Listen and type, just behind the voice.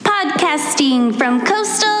Broadcasting from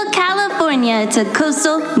coastal California to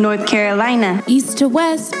coastal North Carolina. East to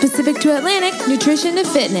west, Pacific to Atlantic, nutrition to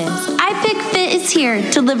fitness. iPickFit is here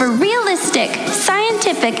to deliver realistic,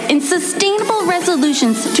 scientific, and sustainable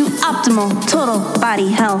resolutions to optimal total body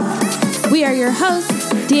health. We are your hosts,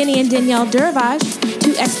 Danny and Danielle Duravage,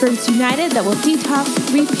 two experts united that will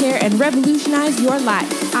detox, repair, and revolutionize your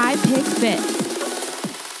life. iPickFit.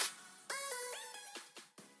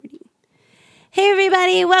 Hey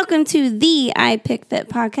everybody, welcome to the iPickFit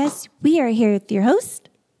podcast. We are here with your host,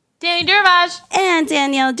 Danny Duravage and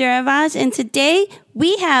Danielle Duravage, and today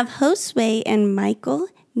we have Josue and Mikel,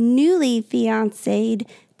 newly fiancéed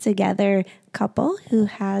together couple who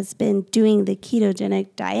has been doing the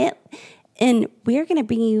ketogenic diet. And we're going to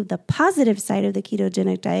bring you the positive side of the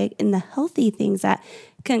ketogenic diet and the healthy things that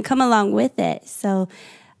can come along with it. So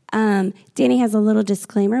Danny has a little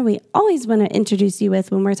disclaimer we always want to introduce you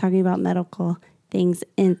with when we're talking about medical things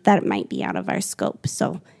and that might be out of our scope.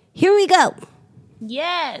 So here we go.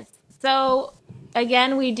 Yes. So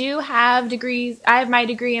again, we do have degrees. I have my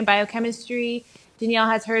degree in biochemistry. Danielle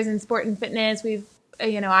has hers in sport and fitness.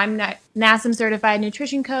 I'm not NASM certified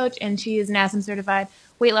nutrition coach, and she is NASM certified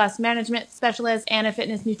weight loss management specialist and a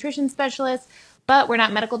fitness nutrition specialist. But we're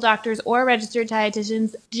not medical doctors or registered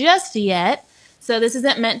dietitians just yet. So this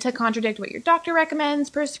isn't meant to contradict what your doctor recommends,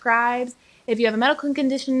 prescribes. If you have a medical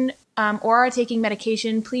condition or are taking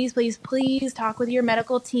medication, please talk with your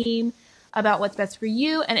medical team about what's best for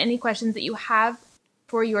you and any questions that you have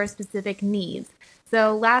for your specific needs.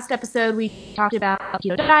 So last episode, we talked about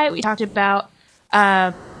keto diet. We talked about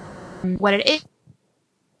what it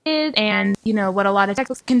is and, what a lot of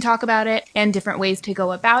textbooks can talk about it and different ways to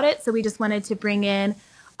go about it. So we just wanted to bring in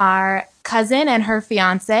our cousin and her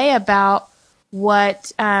fiance about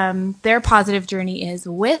what their positive journey is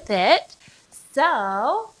with it.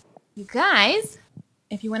 So, you guys,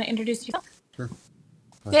 if you want to introduce yourself. Sure.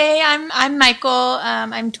 Hey, I'm Mikel.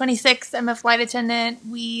 I'm 26. I'm a flight attendant.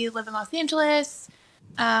 We live in Los Angeles.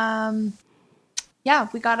 We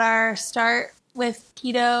got our start with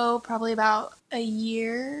keto probably about a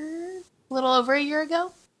little over a year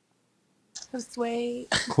ago. Josue.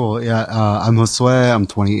 Cool. Yeah. I'm Josue. I'm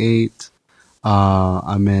 28.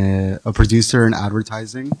 I'm a producer in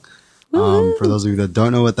advertising. For those of you that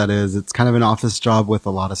don't know what that is, it's kind of an office job with a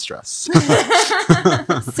lot of stress.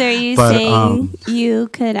 So are you saying you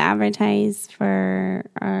could advertise for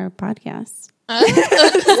our podcast? Yeah,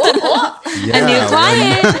 A new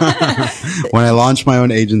client. When I launch my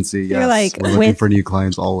own agency, yes, You're like, we're looking for new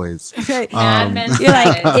clients always. You're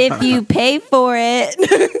like, if you pay for it.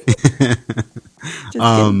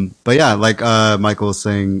 But yeah, like Mikel was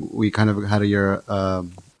saying, we kind of had a year.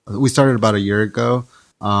 We started about a year ago.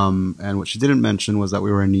 And what she didn't mention was that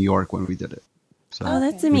we were in New York when we did it. So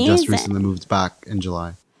that's we amazing. just recently moved back in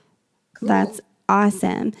July. Cool. That's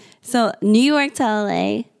awesome. So New York to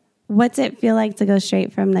LA, what's it feel like to go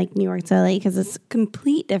straight from like New York to LA? Because it's a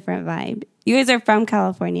complete different vibe. You guys are from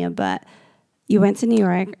California, but you went to New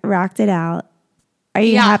York, rocked it out. Are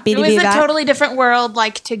you happy to be back? It was a totally different world,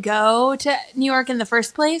 like to go to New York in the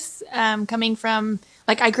first place. Coming from,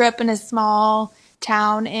 I grew up in a small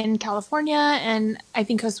town in California, and I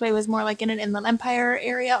think Josue was more like in an Inland Empire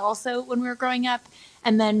area also when we were growing up,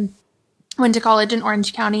 and then went to college in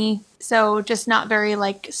Orange County, so just not very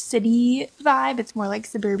like city vibe. It's more like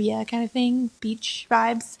suburbia kind of thing, beach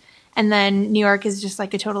vibes. And then New York is just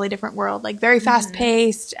like a totally different world, like very fast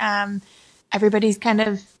paced. Everybody's kind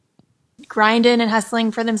of grinding and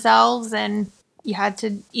hustling for themselves, and you had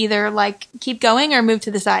to either like keep going or move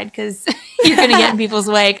to the side because you're going to get in people's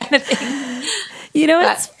way kind of thing.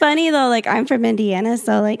 It's funny though, like I'm from Indiana,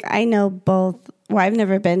 so like I know both. Well, I've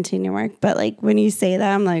never been to New York, but like when you say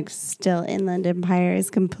that, I'm like still Inland Empire is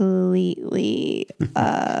completely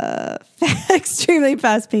extremely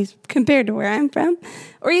fast paced compared to where I'm from,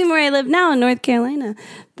 or even where I live now in North Carolina.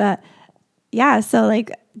 But yeah, so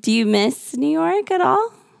like, do you miss New York at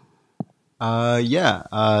all? This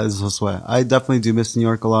is Josue. I definitely do miss New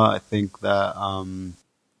York a lot. I think that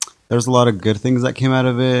there's a lot of good things that came out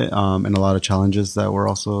of it, and a lot of challenges that were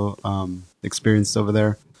also experienced over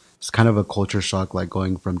there. It's kind of a culture shock, like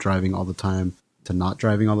going from driving all the time to not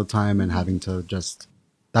driving all the time and having to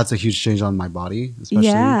that's a huge change on my body, especially.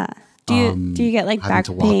 Yeah. Do you get like back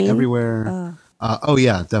to pain? Walk everywhere. Oh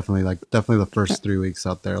yeah, definitely. Like definitely the first 3 weeks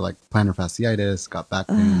out there, like plantar fasciitis, got back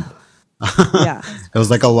pain. Yeah. It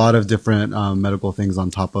was like a lot of different medical things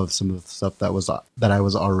on top of some of the stuff that I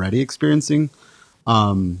was already experiencing.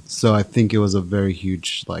 So I think it was a very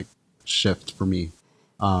huge like shift for me.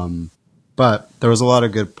 But there was a lot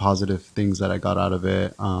of good positive things that I got out of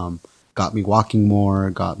it. Got me walking more,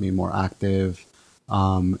 got me more active.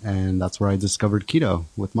 And that's where I discovered keto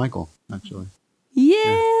with Mikel, actually.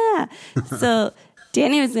 Yeah. So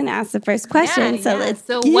Danny was going to ask the first question. Let's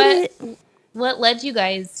get it. What led you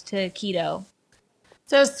guys to keto?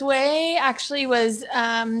 So Sway actually was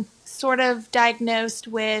sort of diagnosed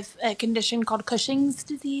with a condition called Cushing's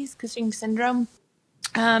disease, Cushing Syndrome.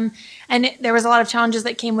 And there was a lot of challenges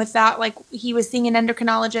that came with that. Like he was seeing an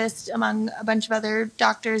endocrinologist among a bunch of other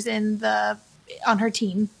doctors on her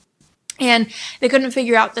team. And they couldn't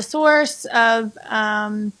figure out the source of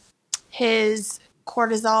his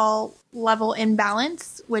cortisol level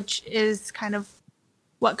imbalance, which is kind of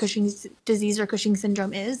what Cushing's disease or Cushing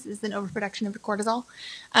syndrome is an overproduction of cortisol.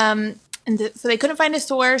 So they couldn't find a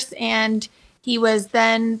source, and he was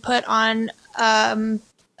then put on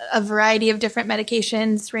a variety of different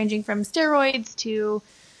medications ranging from steroids to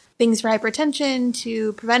things for hypertension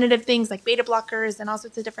to preventative things like beta blockers and all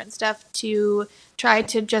sorts of different stuff to try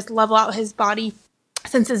to just level out his body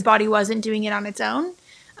since his body wasn't doing it on its own.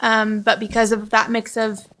 But because of that mix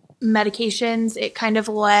of medications, it kind of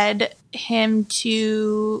led him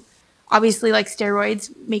to obviously like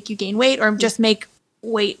steroids make you gain weight or just make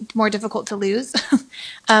weight more difficult to lose.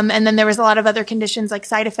 And then there was a lot of other conditions like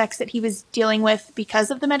side effects that he was dealing with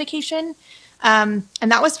because of the medication. And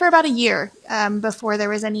that was for about a year before there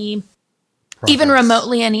was any, even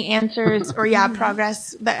remotely any answers or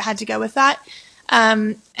progress that had to go with that.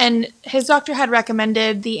 And his doctor had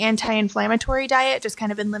recommended the anti-inflammatory diet, just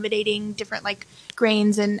kind of eliminating different like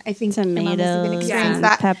grains and I think tomatoes and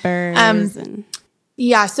peppers.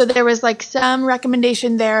 So there was like some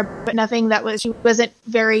recommendation there, but nothing she wasn't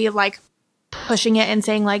very like pushing it and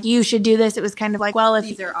saying like you should do this. It was kind of like, well, if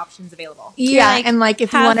these are options available. And like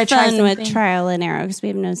if you want to try something with trial and error because we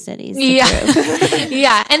have no studies.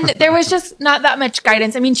 And there was just not that much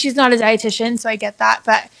guidance. I mean, she's not a dietitian, so I get that,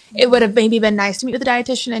 but it would have maybe been nice to meet with a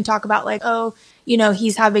dietitian and talk about like, oh, you know,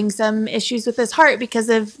 he's having some issues with his heart because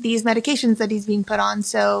of these medications that he's being put on.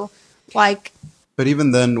 So like, but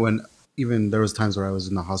even then even there was times where I was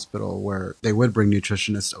in the hospital where they would bring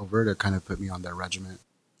nutritionists over to kind of put me on their regimen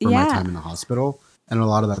for my time in the hospital. And a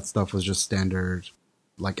lot of that stuff was just standard,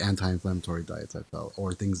 like anti-inflammatory diets, I felt,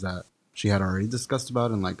 or things that she had already discussed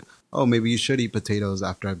about. And like, oh, maybe you should eat potatoes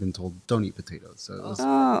after I've been told don't eat potatoes.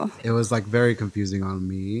 So it was like very confusing on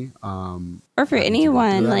me. Or for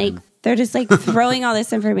anyone, like they're just like throwing all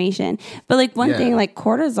this information. But like one thing, like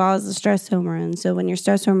cortisol is a stress hormone. So when your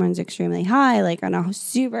stress hormone's extremely high, like on a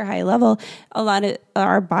super high level, a lot of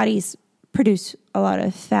our bodies produce a lot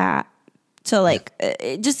of fat. To like,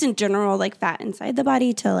 just in general, like fat inside the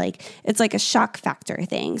body to like, it's like a shock factor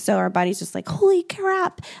thing. So our body's just like, holy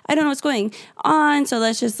crap, I don't know what's going on. So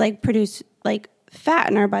let's just like produce like fat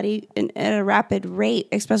in our body at a rapid rate,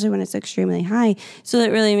 especially when it's extremely high. So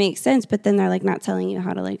that really makes sense. But then they're like not telling you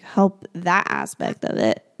how to like help that aspect of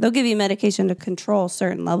it. They'll give you medication to control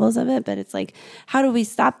certain levels of it, but it's like, how do we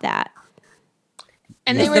stop that?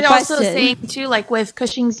 And they were also saying too, like with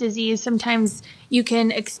Cushing's disease, sometimes you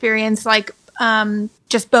can experience like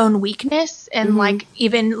just bone weakness and like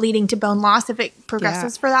even leading to bone loss if it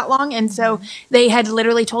progresses for that long. And so they had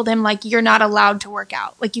literally told him like, you're not allowed to work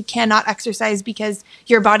out. Like you cannot exercise because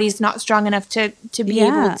your body's not strong enough to be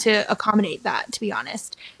able to accommodate that, to be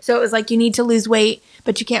honest. So it was like, you need to lose weight,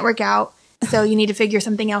 but you can't work out. So you need to figure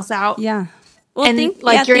something else out. Yeah. Well, and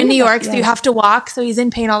you're in New York, so you have to walk. So he's in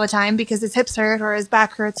pain all the time because his hips hurt or his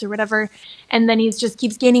back hurts or whatever. And then he just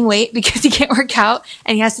keeps gaining weight because he can't work out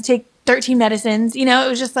and he has to take 13 medicines. You know, it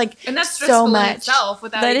was just like and that's stressful so much. In itself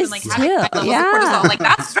without that even like having high levels of cortisol. Like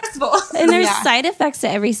that's stressful. And there's side effects to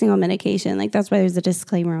every single medication. Like that's why there's a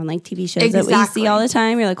disclaimer on like TV shows that we see all the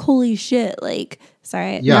time. You're like, holy shit, like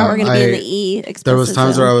sorry, now we're gonna be in the E. There was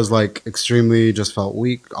times where I was like extremely just felt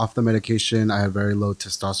weak off the medication. I had very low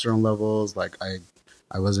testosterone levels. Like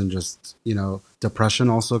I wasn't just, you know, depression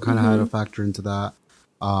also kind of had a factor into that.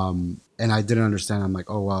 And I didn't understand. I'm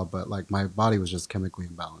like, oh, wow. But like my body was just chemically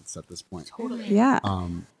imbalanced at this point. Totally. Yeah.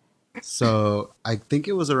 So I think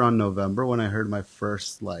it was around November when I heard my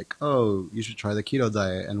first like, oh, you should try the keto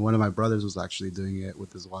diet. And one of my brothers was actually doing it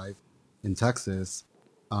with his wife in Texas.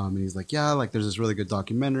 And he's like, yeah, like there's this really good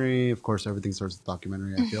documentary. Of course, everything starts with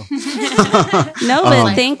documentary, I feel. No,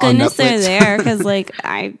 but thank goodness they're there because like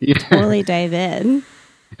I totally dive in.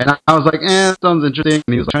 And I was like, sounds interesting.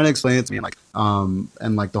 And he was like, trying to explain it to me,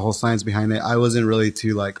 and like the whole science behind it. I wasn't really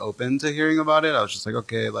too like open to hearing about it. I was just like,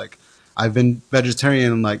 okay, like I've been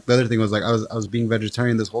vegetarian. And like the other thing was like I was being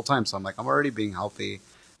vegetarian this whole time, so I'm like I'm already being healthy,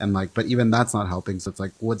 and like but even that's not helping. So it's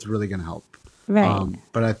like what's really gonna help? Right.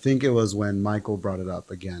 But I think it was when Mikel brought it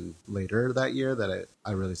up again later that year that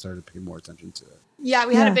I really started paying more attention to it. Yeah,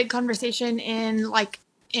 we had a big conversation in like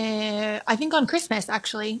I think on Christmas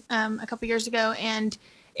actually, a couple years ago, and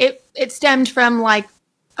it stemmed from like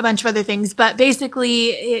a bunch of other things, but basically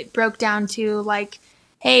it broke down to like,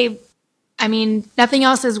 hey, I mean, nothing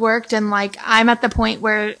else has worked. And like, I'm at the point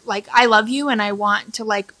where like, I love you and I want to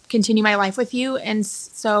like continue my life with you. And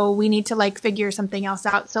so we need to like figure something else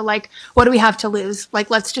out. So like, what do we have to lose? Like,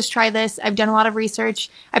 let's just try this. I've done a lot of research.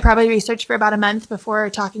 I probably researched for about a month before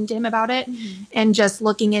talking to him about it, and just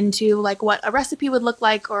looking into like what a recipe would look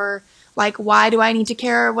like, or like, why do I need to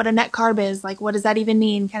care what a net carb is? Like, what does that even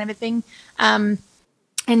mean? Kind of a thing. And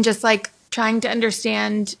just like trying to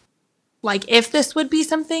understand like if this would be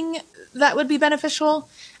something that would be beneficial.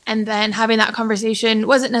 And then having that conversation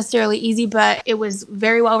wasn't necessarily easy, but it was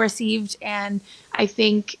very well received. And I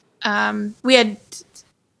think we had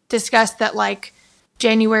discussed that like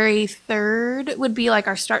January 3rd would be like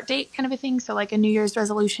our start date kind of a thing. So like a New Year's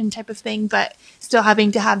resolution type of thing, but still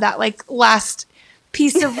having to have that like last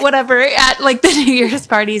piece of whatever at like the New Year's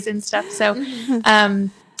parties and stuff. So,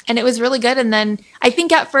 and it was really good. And then I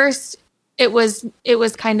think at first it was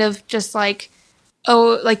kind of just like,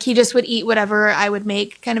 oh, like he just would eat whatever I would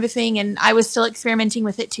make kind of a thing. And I was still experimenting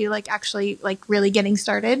with it too, like actually like really getting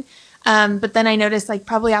started. But then I noticed like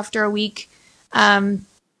probably after a week,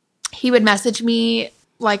 he would message me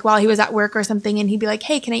like while he was at work or something, and he'd be like,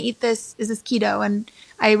 hey, can I eat this? Is this keto? And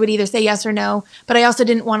I would either say yes or no, but I also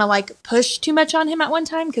didn't want to like push too much on him at one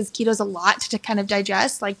time, because keto's a lot to kind of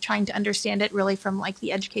digest, like trying to understand it really from like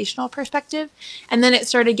the educational perspective. And then it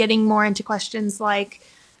started getting more into questions like,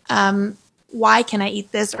 why can I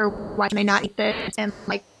eat this, or why can I not eat this? And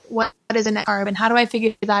like, what is a net carb, and how do I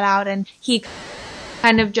figure that out? And he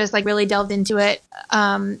kind of just like really delved into it,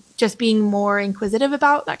 just being more inquisitive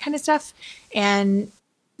about that kind of stuff. And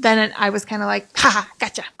then I was kind of like, ha,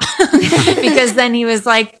 gotcha. Because then he was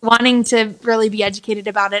like wanting to really be educated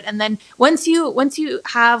about it. And then once you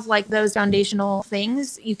have like those foundational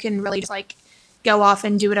things, you can really just like go off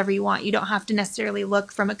and do whatever you want. You don't have to necessarily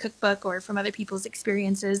look from a cookbook or from other people's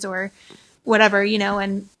experiences or whatever, you know,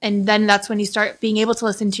 and then that's when you start being able to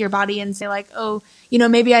listen to your body and say like, oh, you know,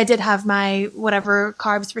 maybe I did have my whatever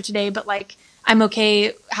carbs for today, but like, I'm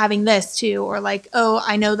okay having this too. Or like, oh,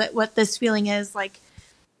 I know that what this feeling is like,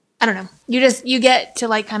 I don't know. You get to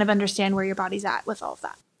like kind of understand where your body's at with all of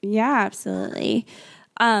that. Yeah, absolutely.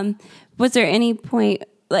 Was there any point,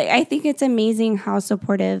 like, I think it's amazing how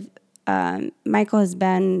supportive Mikel has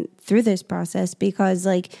been through this process, because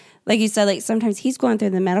like you said, like sometimes he's going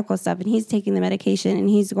through the medical stuff and he's taking the medication and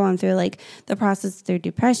he's going through like the process through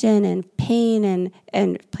depression and pain and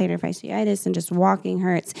plantar fasciitis and just walking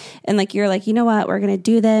hurts. And like, you're like, you know what, we're going to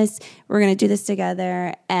do this. We're going to do this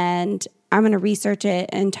together. And I'm going to research it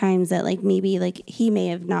in times that like maybe like he may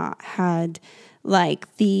have not had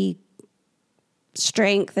like the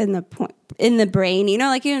strength in the point in the brain, you know,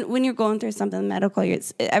 like when you're going through something medical,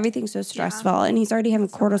 everything's so stressful, and he's already having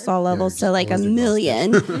cortisol levels to like 1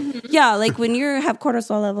 million. Yeah, like when you have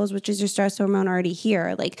cortisol levels, which is your stress hormone, already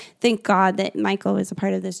here, like thank God that Mikel was a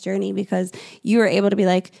part of this journey, because you were able to be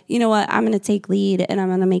like, you know what, I'm going to take lead and I'm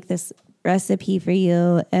going to make this recipe for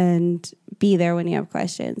you and be there when you have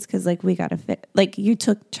questions, because like we got to fit, like you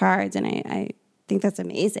took charge, and I think that's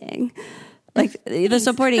amazing. Like the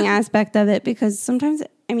supporting aspect of it, because sometimes,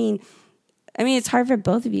 I mean, it's hard for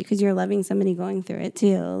both of you because you're loving somebody going through it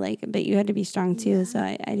too. Like, but you had to be strong too. Yeah. So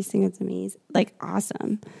I just think it's amazing, like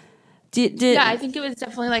awesome. Yeah, I think it was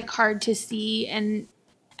definitely like hard to see, and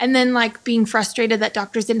then like being frustrated that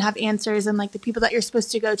doctors didn't have answers, and like the people that you're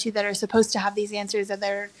supposed to go to that are supposed to have these answers, that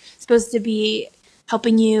they're supposed to be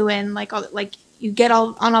helping you, and like all like you get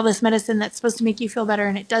on all this medicine that's supposed to make you feel better,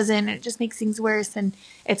 and it doesn't, and it just makes things worse. And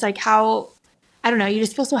it's like, how, I don't know, you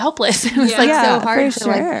just feel so helpless. It was so hard to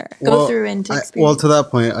like go through and to experience. Well, to that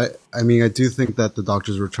point, I mean, I do think that the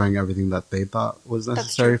doctors were trying everything that they thought was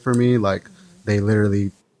necessary for me. Like they literally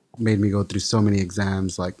made me go through so many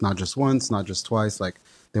exams, like not just once, not just twice. Like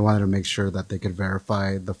they wanted to make sure that they could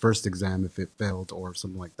verify the first exam if it failed or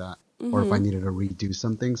something like that, or if I needed to redo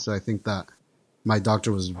something. So I think that my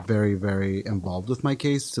doctor was very, very involved with my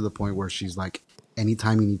case, to the point where she's like,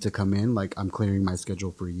 anytime you need to come in, like I'm clearing my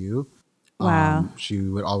schedule for you. Wow. She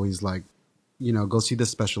would always like, you know, go see this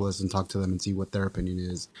specialist and talk to them and see what their opinion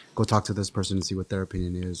is. Go talk to this person and see what their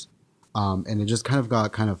opinion is. And it just kind of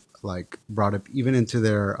got kind of like brought up even into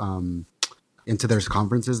their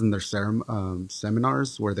conferences and their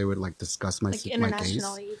seminars, where they would like discuss my case.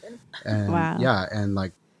 Even. And wow. Yeah, and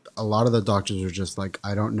like a lot of the doctors are just like,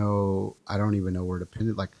 I don't even know where to pin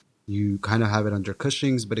it. Like you kind of have it under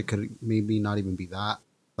Cushing's, but it could maybe not even be that.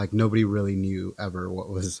 Like nobody really knew ever what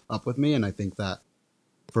was up with me. And I think that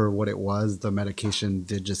for what it was, the medication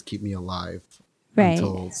did just keep me alive Right.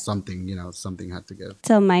 until something had to give.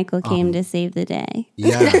 Till Mikel came to save the day.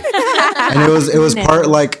 Yeah. And it was part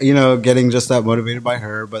like, getting just that motivated by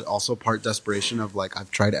her, but also part desperation of like,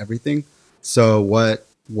 I've tried everything. So why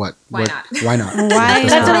not? Why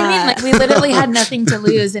That's what I mean. Like, we literally had nothing to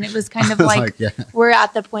lose, and it was kind of like, we're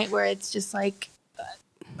at the point where it's just like,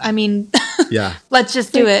 yeah, let's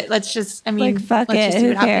just do it. Let's just, like, fuck it.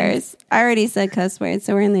 Who cares? I already said cuss words,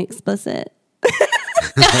 so we're in the explicit.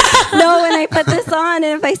 No, when I put this on,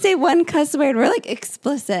 and if I say one cuss word, we're like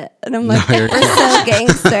explicit, and I'm like, we're so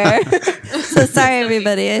gangster. So sorry,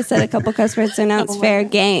 everybody. I said a couple cuss words, so now it's fair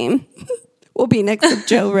game. We'll be next to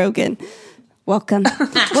Joe Rogan. Welcome to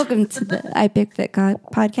the I Pick Fit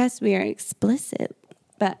podcast. We are explicit,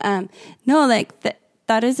 but no, like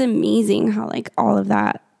that is amazing how like all of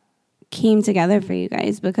that came together for you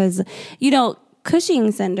guys, because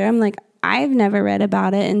Cushing syndrome, like I've never read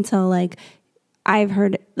about it until like I've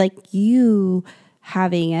heard like you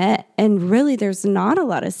having it, and really there's not a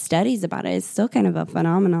lot of studies about it. It's still kind of a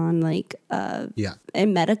phenomenon, like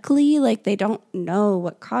and medically, like they don't know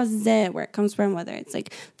what causes it, where it comes from, whether it's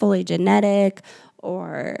like fully genetic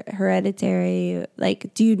or hereditary, like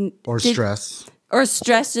stress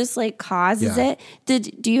just like causes it.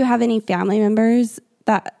 Do you have any family members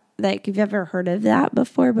that like you've ever heard of that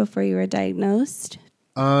before you were diagnosed?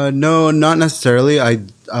 No, not necessarily.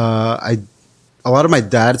 A lot of my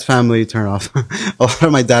dad's family a lot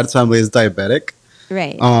of my dad's family is diabetic.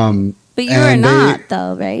 Right. But you were not,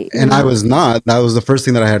 though, right? I was not. That was the first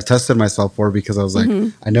thing that I had tested myself for, because I was like,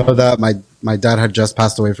 I know that my dad had just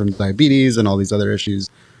passed away from diabetes and all these other issues.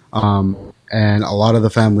 And a lot of the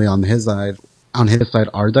family on his side are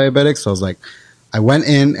diabetic. So I was like, I went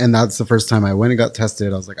in, and that's the first time I went and got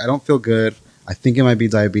tested. I was like, I don't feel good. I think it might be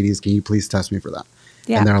diabetes. Can you please test me for that?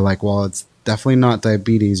 Yeah. And they're like, well, it's definitely not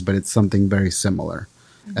diabetes, but it's something very similar.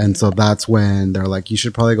 And so that's when they're like, you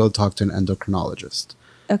should probably go talk to an endocrinologist.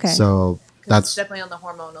 Okay. So that's definitely on the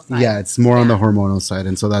hormonal side. Yeah, it's more on the hormonal side.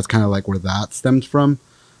 And so that's kind of like where that stems from.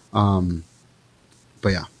 But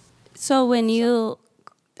yeah. So when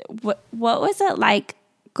what was it like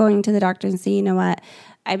going to the doctor and say, you know what,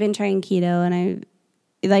 I've been trying keto, and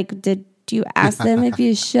did you ask them if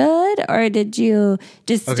you should, or did you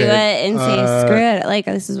just do it and say, screw it, like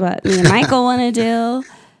this is what me and Mikel want to do?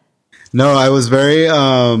 No, I was very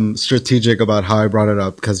strategic about how I brought it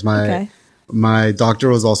up, because my doctor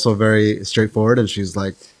was also very straightforward, and she's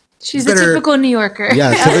like, she's a typical New Yorker.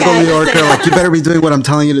 Yeah, typical New Yorker. Like, you better be doing what I'm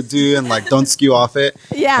telling you to do, and like, don't skew off it.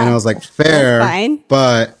 Yeah. And I was like, fair. That's fine.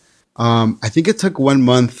 But I think it took 1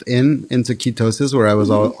 month into ketosis, where I was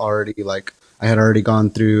already like, I had already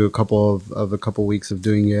gone through a couple weeks of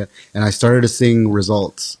doing it, and I started seeing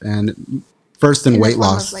results. And first in weight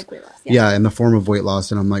loss. Yeah, in the form of weight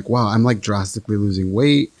loss. And I'm like, wow, I'm like drastically losing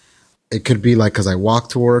weight. It could be like because I walk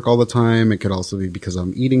to work all the time. It could also be because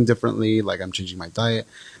I'm eating differently, like I'm changing my diet.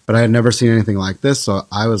 But I had never seen anything like this. So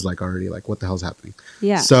I was like already like, what the hell's happening?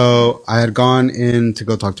 Yeah. So I had gone in to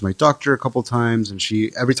go talk to my doctor a couple times. And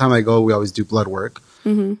every time I go, we always do blood work.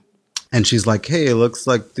 Mm-hmm. And she's like, hey, it looks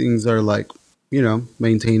like things are like,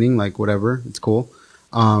 maintaining, like whatever. It's cool.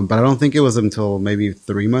 But I don't think it was until maybe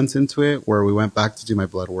 3 months into it where we went back to do my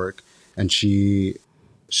blood work. And she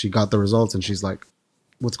got the results, and she's like,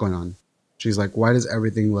 what's going on? She's like, why does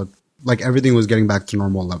everything look like everything was getting back to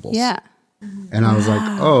normal levels? Yeah. And I was like,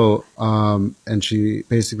 oh, and she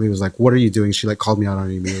basically was like, what are you doing? She like called me out on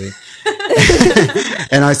it immediately.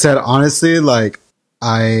 And I said, honestly, like,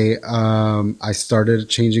 I started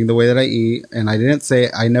changing the way that I eat, and I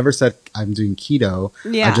never said I'm doing keto.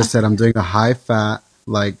 Yeah. I just said I'm doing a high fat,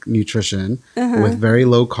 like, nutrition with very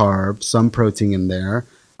low carb, some protein in there,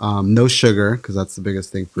 no sugar, because that's the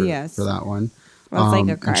biggest thing for that one. Well, like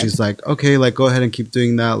a carb. And she's like, okay, like, go ahead and keep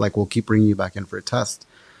doing that. Like, we'll keep bringing you back in for a test.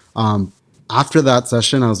 After that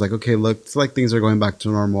session, I was like, okay, look, it's like things are going back to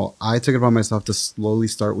normal. I took it upon myself to slowly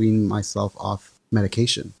start weaning myself off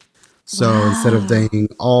medication. So instead of taking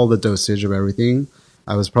all the dosage of everything,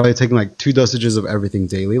 I was probably taking like 2 dosages of everything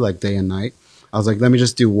daily, like day and night. I was like, let me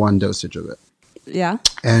just do 1 dosage of it. Yeah.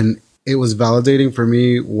 And it was validating for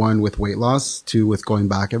me, 1, with weight loss, 2, with going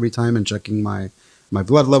back every time and checking my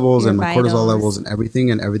blood levels and my cortisol levels and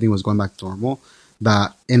everything was going back to normal.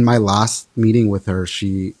 That in my last meeting with her,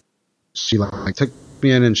 she like took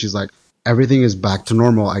me in, and she's like, everything is back to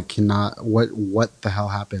normal. I cannot, what the hell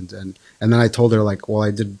happened? And then I told her, like, well,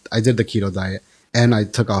 I did the keto diet, and I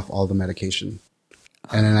took off all the medication,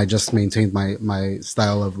 and then I just maintained my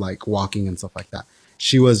style of like walking and stuff like that.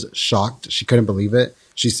 She was shocked. She couldn't believe it.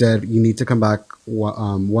 She said, you need to come back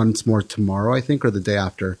once more tomorrow, I think, or the day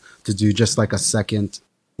after, to do just like a second.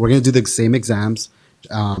 We're going to do the same exams.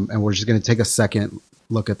 and we're just going to take a second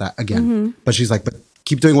look at that again. But she's like, but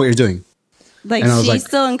keep doing what you're doing. Like, and I was she like,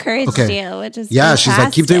 still encouraged okay. you, which is She's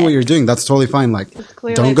like, keep doing what you're doing. That's totally fine. Like,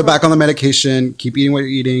 don't go back on the medication. Keep eating what you're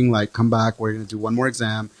eating. Like, come back. We're going to do one more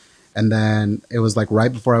exam. And then it was like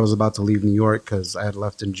right before I was about to leave New York, because I had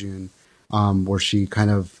left in June, where she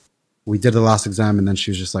we did the last exam, and then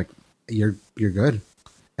she was just like, you're good.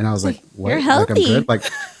 And I was like, what? You're healthy. healthy. Like,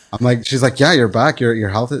 I'm like, she's like, yeah, you're back. You're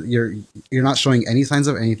healthy. You're not showing any signs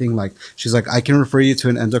of anything. Like, she's like, I can refer you to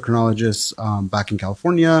an endocrinologist back in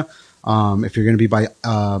California. If you're going to be by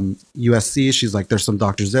USC, she's like, there's some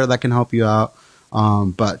doctors there that can help you out.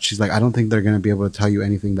 But she's like, I don't think they're going to be able to tell you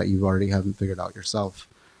anything that you already haven't figured out yourself.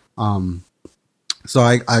 So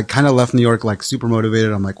I kind of left New York like super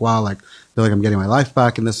motivated. I'm like, wow, like, I feel like I'm getting my life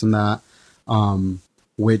back and this and that.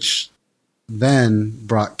 Which then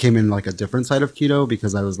came in like a different side of keto,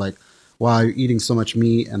 because I was like, wow, you're eating so much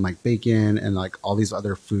meat and like bacon and like all these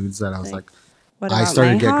other foods that I was like I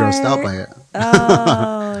started to get grossed out by it.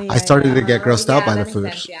 Oh, I started to get grossed out by the that food.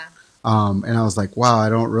 makes sense, yeah. And I was like, wow, I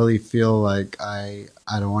don't really feel like I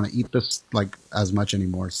don't want to eat this like as much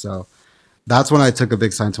anymore. So that's when I took a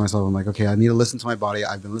big sign to myself. I'm like, okay, I need to listen to my body.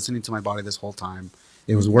 I've been listening to my body this whole time.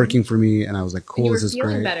 It was working for me, and I was like, cool, this is great. You were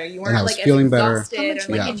feeling better. You and I weren't was like feeling as better. exhausted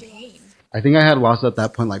or like in pain. I think I had lost at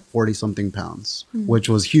that point like 40 something pounds, which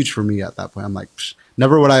was huge for me at that point. I'm like,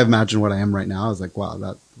 never would I have imagined what I am right now. I was like, wow,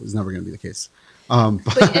 that was never going to be the case.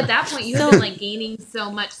 But at that point, you had been like gaining so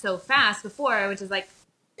much so fast before, which is like,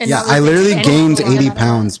 I literally gained 80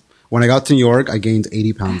 pounds. When I got to New York, I gained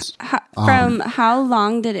 80 pounds. From how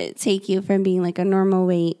long did it take you from being like a normal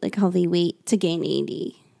weight, like healthy weight, to gain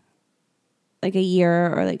 80? Like a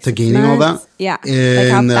year or like to gaining months? all that? Yeah.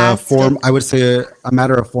 In like I would say a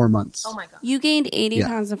matter of 4 months. oh my God. You gained 80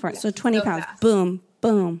 pounds in 4 months. So 20 pounds. Fast. Boom,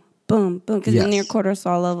 boom, boom, boom. Because then your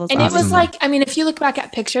cortisol levels. And it was like, I mean, if you look back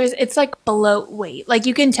at pictures, it's like below weight. Like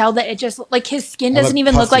you can tell that it just like his skin doesn't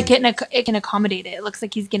even look like it can accommodate it. It looks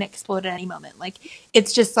like he's going to explode at any moment. Like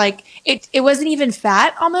it's just like it wasn't even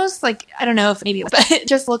fat almost. Like I don't know if maybe, but it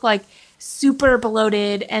just looked like super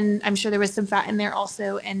bloated. And I'm sure there was some fat in there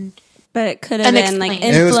also. But it could have been like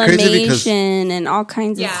inflammation and all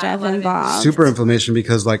kinds of stuff involved. Super inflammation,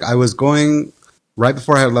 because like I was going right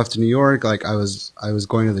before I had left to New York. Like I was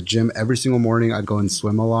going to the gym every single morning. I'd go and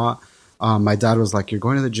swim a lot. My dad was like, "You're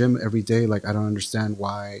going to the gym every day. Like I don't understand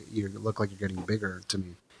why you look like you're getting bigger to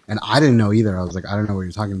me." And I didn't know either. I was like, I don't know what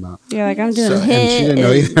you're talking about. Yeah, like I'm doing and she didn't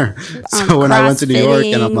know either. So when I went to New York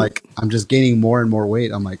and I'm like, I'm just gaining more and more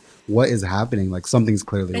weight. I'm like, what is happening? Like something's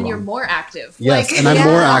clearly wrong. And you're more active. Yes, and I'm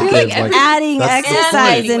more active. Like adding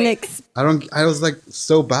exercise and I was like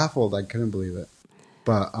so baffled. I couldn't believe it.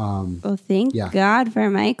 But well, thank God for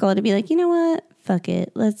Michael to be like, you know what? Fuck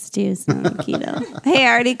it. Let's do some keto. Hey, I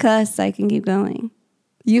already cussed. I can keep going.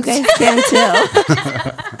 You guys can too.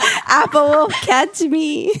 Apple will catch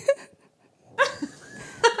me.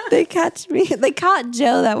 They catch me. They caught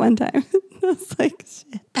Joe that one time. I was like,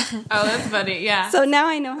 shit. Oh, that's funny. Yeah. So now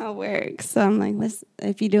I know how it works. So I'm like, listen,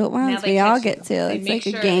 if you do it once, we all get to. It's like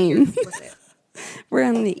a game. We're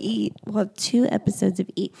on the Eat. We'll have 2 episodes of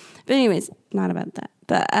Eat. But anyways, not about that.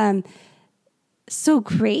 But so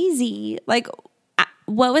crazy. Like,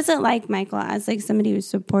 what was it like, Michael, as like somebody who's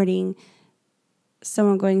supporting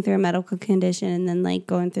someone going through a medical condition and then like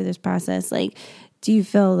going through this process? Like, do you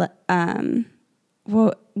feel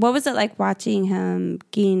what was it like watching him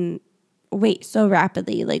gain weight so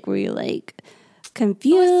rapidly? Like, were you like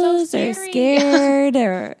confused or scared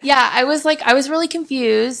or? Yeah, I was really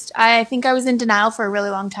confused. I think I was in denial for a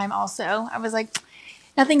really long time also. I was like,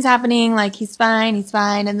 nothing's happening. Like, he's fine.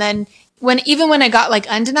 And then when I got like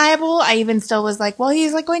undeniable, I even still was like, well,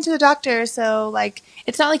 he's like going to the doctor. So like,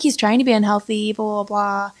 it's not like he's trying to be unhealthy, blah, blah,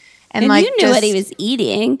 blah. And like, you knew what he was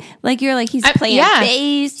eating. Like, you're like, he's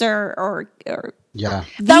plant-based or yeah.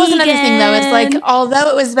 That was another thing though. It's like, although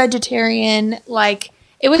it was vegetarian, like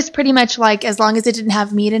it was pretty much like, as long as it didn't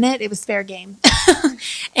have meat in it, it was fair game.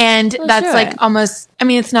 And that's like almost, I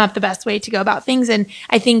mean, it's not the best way to go about things. And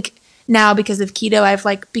I think now because of keto, I've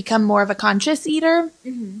like become more of a conscious eater.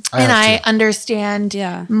 Mm-hmm. I understand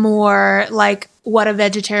more like what a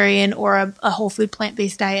vegetarian or a whole food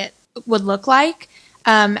plant-based diet would look like.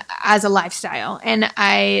 As a lifestyle. And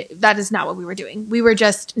that is not what we were doing. We were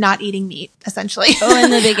just not eating meat, essentially. Oh, in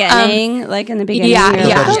the beginning? Like in the beginning?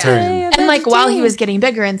 Yeah. Vegetarian. And like while he was getting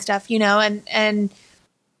bigger and stuff, you know, and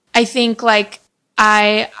I think like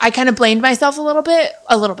I kind of blamed myself a little bit,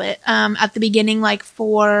 at the beginning, like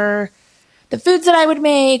for the foods that I would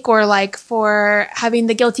make, or like for having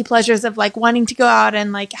the guilty pleasures of like wanting to go out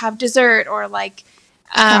and like have dessert, or like,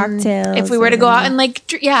 Cocktails. If we were to go out and like,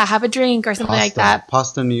 have a drink or something like that.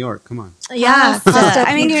 Pasta in New York. Come on. Yeah. Pasta.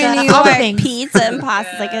 I mean, you're in New all the York. things. Pizza and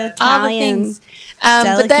pasta, like an All the Italian. things.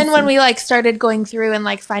 But then when delicacy. we like started going through and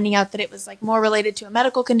like finding out that it was like more related to a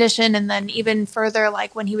medical condition, and then even further,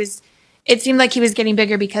 like when it seemed like he was getting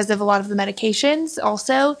bigger because of a lot of the medications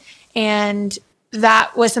also. And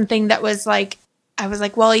that was something that was like, I was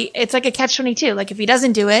like, well, it's like a catch-22. Like if he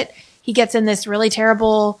doesn't do it, he gets in this really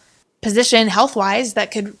terrible position health-wise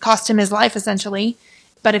that could cost him his life essentially.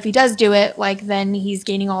 But if he does do it, like then he's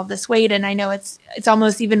gaining all of this weight. And I know it's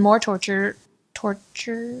almost even more torture.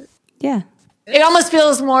 Yeah. It almost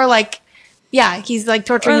feels more like, he's like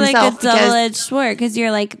torturing Or like himself. a double-edged sword, because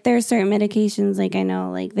you're like, there's certain medications, like I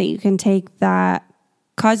know, like that you can take that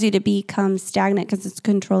cause you to become stagnant because it's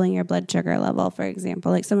controlling your blood sugar level. For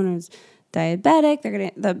example, like someone who's diabetic,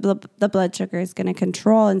 they're gonna the blood sugar is gonna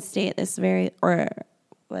control and stay at this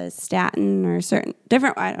was statin or certain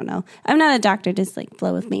different. I don't know. I'm not a doctor. Just like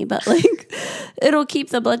flow with me, but like it'll keep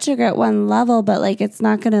the blood sugar at one level, but like it's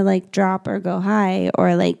not gonna like drop or go high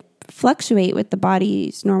or like fluctuate with the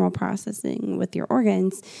body's normal processing with your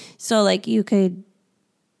organs. So like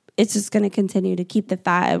it's just going to continue to keep the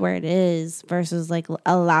fat where it is versus like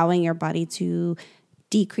allowing your body to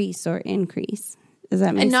decrease or increase. Does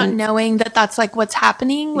that make sense? And not knowing that that's like what's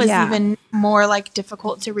happening was even more like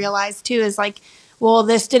difficult to realize too, is like, well,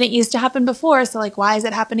 this didn't used to happen before. So like, why is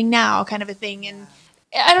it happening now? Kind of a thing. And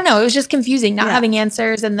I don't know. It was just confusing, not having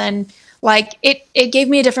answers. And then like it gave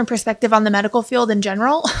me a different perspective on the medical field in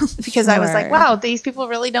general, because I was like, wow, these people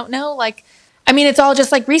really don't know. Like, I mean, it's all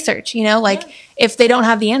just like research, like if they don't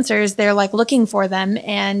have the answers, they're like looking for them.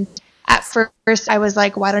 And at first I was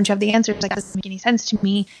like, why don't you have the answers? Like, that doesn't make any sense to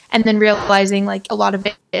me. And then realizing like a lot of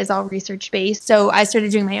it is all research based. So I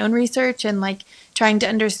started doing my own research and like trying to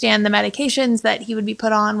understand the medications that he would be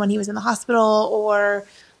put on when he was in the hospital, or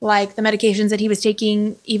like the medications that he was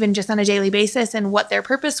taking even just on a daily basis, and what their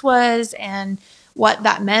purpose was and what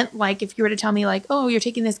that meant. Like if you were to tell me like, oh, you're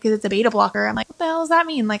taking this because it's a beta blocker, I'm like, what the hell does that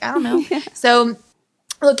mean? Like, I don't know. So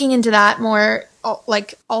looking into that more,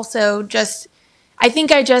 like also just, I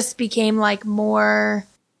think I just became like more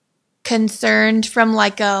concerned from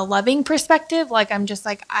like a loving perspective. Like I'm just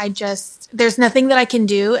like, there's nothing that I can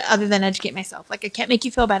do other than educate myself. Like I can't make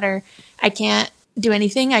you feel better. I can't do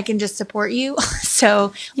anything. I can just support you.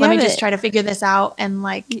 So let me just try to figure this out. And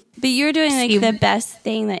like, but you're doing like the best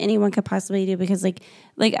thing that anyone could possibly do, because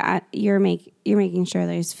you're making sure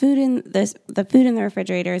there's food in this, the food in the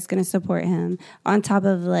refrigerator is going to support him, on top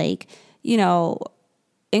of like,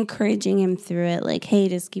 encouraging him through it. Like, hey,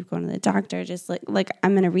 just keep going to the doctor. Just like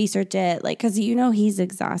I'm going to research it. Like, cause he's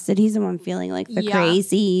exhausted. He's the one feeling like the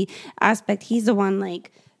crazy aspect. He's the one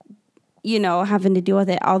like, having to deal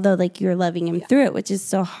with it, although like you're loving him through it, which is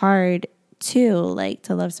so hard too, like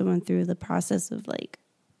to love someone through the process of like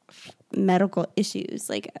medical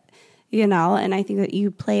issues, like, and I think that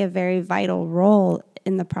you play a very vital role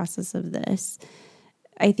in the process of this.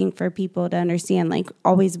 I think for people to understand, like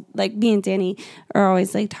always, like me and Danny are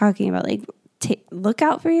always like talking about like, look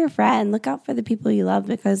out for your friend, look out for the people you love,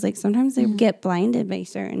 because like sometimes they get blinded by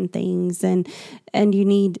certain things, and you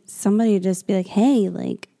need somebody to just be like, hey,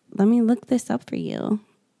 like, let me look this up for you.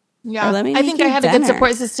 Yeah. I think I had a good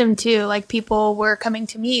support system too. Like people were coming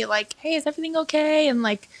to me like, hey, is everything okay? And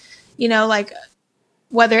like, like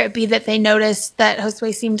whether it be that they noticed that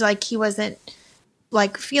Josue seemed like he wasn't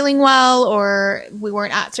like feeling well, or we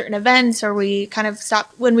weren't at certain events, or we kind of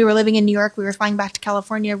stopped when we were living in New York. We were flying back to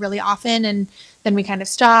California really often, and then we kind of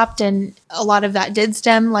stopped. And a lot of that did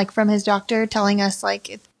stem like from his doctor telling us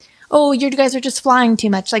like, oh, you guys are just flying too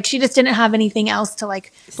much. Like she just didn't have anything else to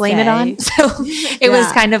like blame it on. So it was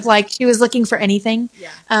kind of like she was looking for anything.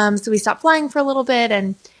 Yeah. So we stopped flying for a little bit.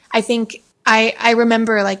 And I think I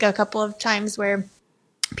remember like a couple of times where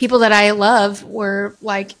people that I love were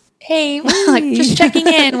like, hey, like just checking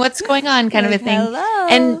in, what's going on, kind of a thing. Hello.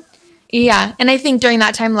 And yeah. And I think during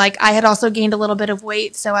that time, like I had also gained a little bit of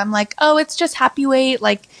weight. So I'm like, oh, it's just happy weight.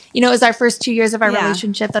 Like, it was our first 2 years of our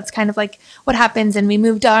relationship. That's kind of like what happens. And we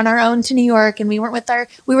moved on our own to New York, and we were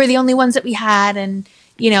the only ones that we had. And,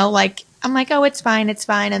 like, I'm like, oh, it's fine. It's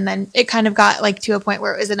fine. And then it kind of got like to a point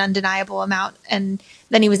where it was an undeniable amount. And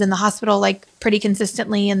then he was in the hospital like pretty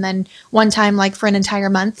consistently. And then one time, like for an entire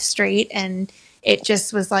month straight. And it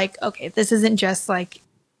just was like, okay, this isn't just like,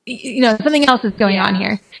 something else is going on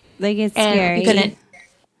here. Like it's scary.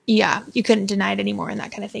 You couldn't deny it anymore and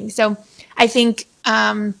that kind of thing. So I think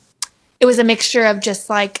it was a mixture of just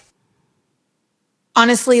like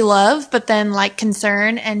honestly love, but then like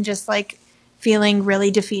concern and just like feeling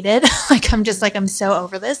really defeated. Like I'm just like, I'm so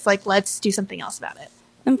over this. Like, let's do something else about it.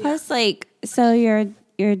 And plus, like, so your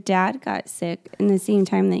your dad got sick in the same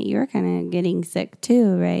time that you were kind of getting sick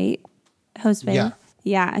too, right? Josue? Yeah.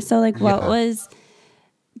 Yeah. So like what Yeah.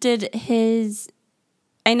 did his,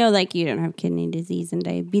 I know like you don't have kidney disease and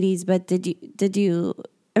diabetes, but did you,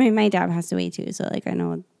 I mean, my dad passed away too. So like, I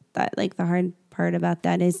know that like the hard part about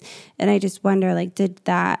that is, and I just wonder like, did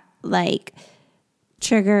that like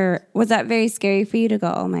trigger, was that very scary for you to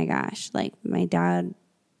go, oh my gosh, like my dad,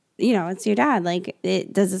 you know, it's your dad. Like,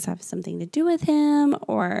 does this have something to do with him,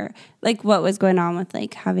 or like what was going on with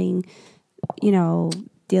like having, you know,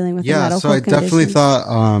 dealing with the medical so I definitely conditions?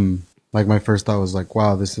 thought, like my first thought was like,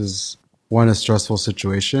 wow, this is a stressful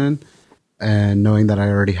situation, and knowing that I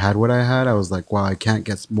already had what I had, I was like, wow, I can't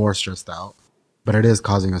get more stressed out, but it is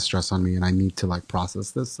causing a stress on me, and I need to like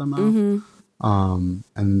process this somehow. And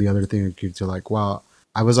the other thing would to like, wow,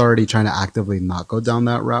 I was already trying to actively not go down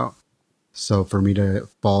that route. So for me to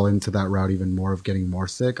fall into that route even more of getting more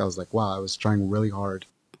sick, I was like, wow, I was trying really hard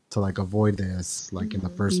to like avoid this, like in the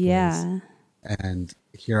first place. And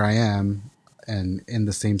here I am, and in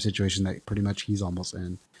the same situation that pretty much he's almost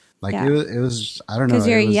in. Like it was, I don't know. Because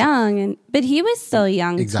you're it was, young, but he was still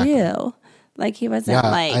young too. Like he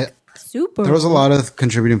wasn't super. There was a lot of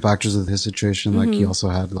contributing factors with his situation. Like he also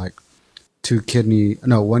had like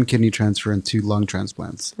one kidney transfer and 2 lung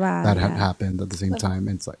transplants that had happened at the same time.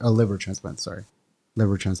 And it's like a liver transplants that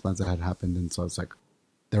had happened. And so it's like,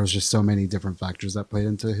 there was just so many different factors that played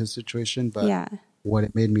into his situation. But what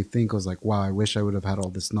it made me think was like, wow, I wish I would have had all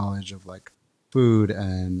this knowledge of like food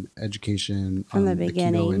and education from the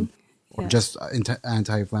beginning, or just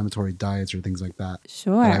anti-inflammatory diets or things like that.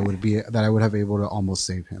 Sure. That I would have able to almost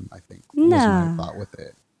save him, I think. Was my thought with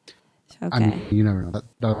it. Okay. I mean, you never know. That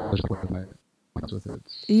was just what my thoughts with it.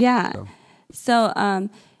 Yeah. So,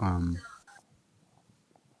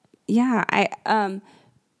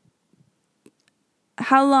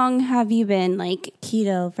 how long have you been like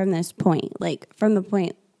keto from this point? Like from the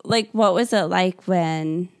point, like what was it like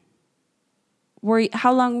when?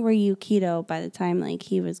 How long were you keto by the time like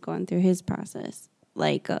he was going through his process?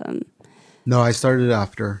 Like, No, I started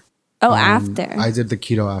after. Oh, after. I did the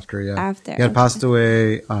keto after, yeah. After. He had passed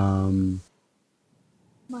away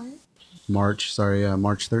March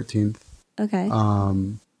 13th. Okay.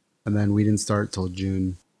 And then we didn't start till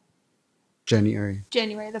January.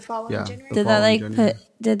 January, the following January. Did that like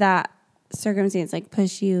did that circumstance like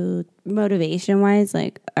push you motivation wise?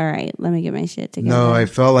 Like, all right, let me get my shit together. No, I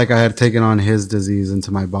felt like I had taken on his disease into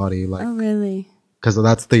my body. Like, oh, really? Because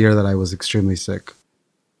that's the year that I was extremely sick.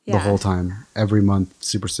 The whole time, every month,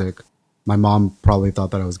 super sick. My mom probably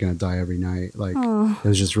thought that I was going to die every night. Like, it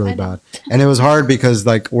was just really bad. And it was hard because,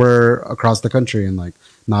 like, we're across the country and, like,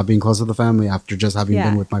 not being close to the family after just having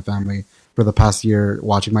been with my family for the past year,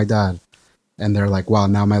 watching my dad. And they're like, wow,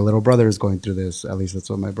 now my little brother is going through this. At least that's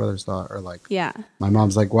what my brothers thought. Or, like, my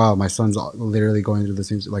mom's like, wow, my son's literally going through the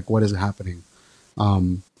same, like, what is happening?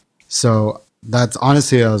 So that's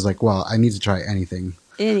honestly, I was like, well, I need to try anything.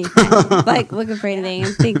 Like looking for anything,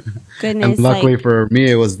 and thank goodness. And luckily for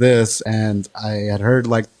me, it was this, and I had heard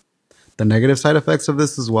like the negative side effects of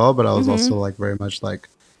this as well, but I was also like very much like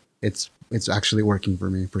it's actually working for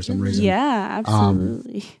me for some reason. Yeah,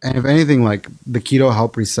 absolutely. And if anything, like the keto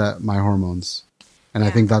helped reset my hormones, and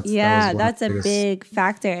I think that's a big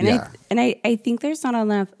factor. And I think there's not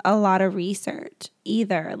a lot of research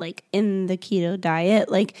either, like in the keto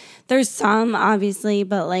diet. Like there's some obviously,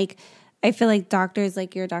 but like I feel like doctors,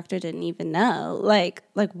 like your doctor, didn't even know, like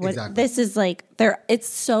what this is like. It's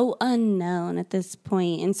so unknown at this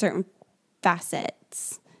point in certain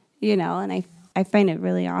facets, you know. And I find it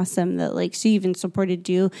really awesome that like she even supported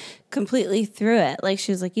you completely through it. Like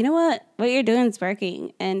she was like, you know what you're doing is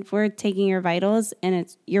working, and we're taking your vitals,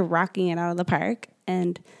 and you're rocking it out of the park,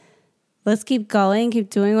 and let's keep going,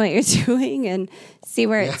 keep doing what you're doing, and see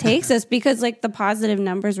where it takes us. Because like the positive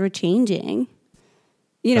numbers were changing.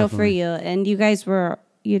 You know, for you, and you guys were,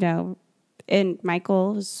 you know, and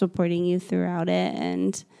Mikel was supporting you throughout it,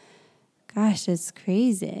 and gosh, it's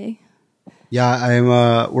crazy. Yeah,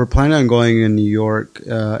 we're planning on going in New York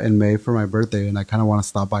in May for my birthday, and I kind of want to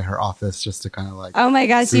stop by her office just to kind of like, oh my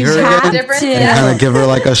gosh, you have to, and kind of give her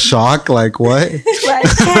like a shock, like what? Like,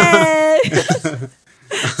 hey.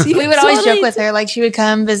 We would always joke with her, like she would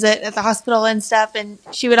come visit at the hospital and stuff, and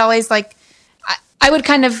she would always like, I would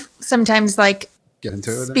kind of sometimes like get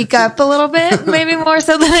into it, speak up a little bit, maybe more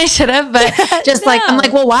so than I should have, but just like, I'm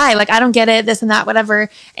like, well, why? Like, I don't get it, this and that, whatever.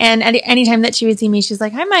 And anytime that she would see me, she's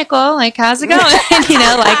like, hi, Mikel, like, how's it going? You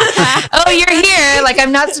know, like, oh, you're here. Like,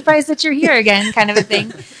 I'm not surprised that you're here again, kind of a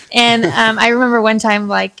thing. And I remember one time,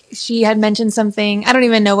 like, she had mentioned something. I don't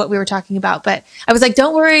even know what we were talking about, but I was like,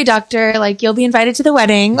 don't worry, doctor. Like, you'll be invited to the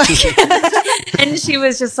wedding. Like, And she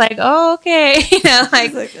was just like, oh, okay.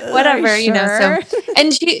 Like whatever, sure? So,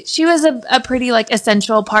 and she was a pretty like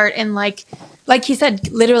essential part in like he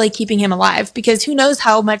said, literally keeping him alive, because who knows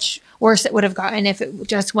how much worse it would have gotten if it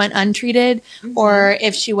just went untreated, or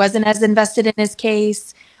if she wasn't as invested in his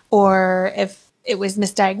case, or if it was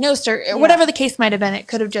misdiagnosed, or whatever the case might have been. It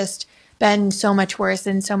could have just been so much worse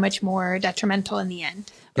and so much more detrimental in the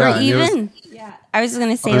end. Or even, I was going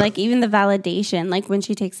to say, like, even the validation, like when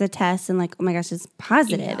she takes the test and like, oh my gosh, it's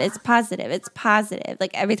positive, it's positive, it's positive.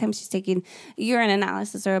 Like every time she's taking urine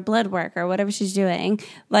analysis or a blood work or whatever she's doing,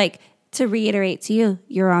 like to reiterate to you,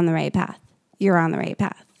 you're on the right path. You're on the right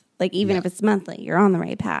path. Like even if it's monthly, you're on the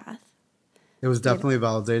right path. It was definitely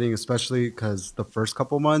validating, especially because the first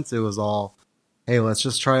couple months, it was all, hey, let's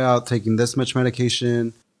just try out taking this much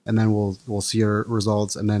medication, and then we'll see your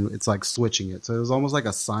results, and then it's like switching it. So it was almost like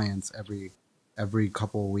a science every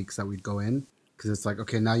couple of weeks that we'd go in, because it's like,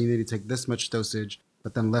 okay, now you need to take this much dosage,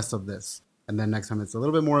 but then less of this, and then next time it's a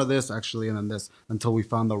little bit more of this actually, and then this, until we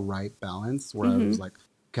found the right balance where I was like,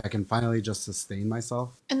 okay, I can finally just sustain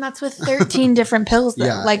myself. And that's with 13 different pills, though.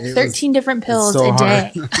 Yeah, like 13 different pills so a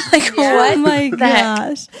day. Like what? Oh my the heck?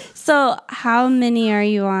 gosh. So how many are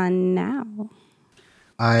you on now?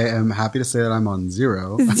 I am happy to say that I'm on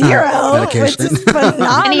zero Medication. Which is phenomenal.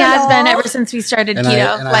 And he has been ever since we started And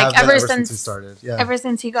keto. I Like have been ever since since we started. Yeah. ever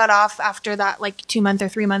since he got off after that like 2-month or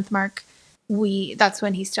 3-month mark, that's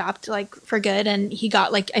when he stopped like for good. And he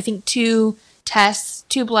got like I think 2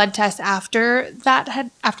 blood tests after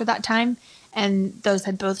that time, and those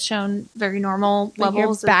had both shown very normal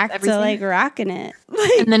levels. You're back of everything. to like rocking it.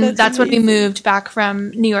 And then that's when we moved back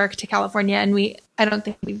from New York to California, and I don't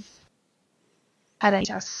think we've had any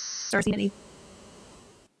tests or seen anything.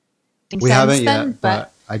 We haven't yet,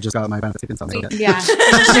 but I just got my benefits. Insurance. And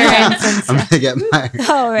I'm gonna get my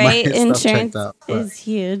right. my stuff Insurance checked out, is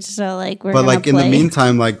huge. So like we're but gonna like in the play.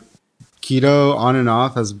 meantime, like keto on and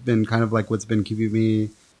off has been kind of like what's been keeping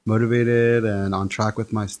me motivated and on track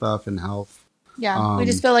with my stuff and health. Yeah, we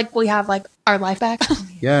just feel like we have like our life back.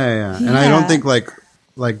 Yeah. And I don't think like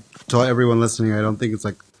to everyone listening, I don't think it's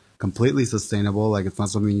like completely sustainable. Like it's not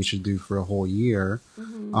something you should do for a whole year.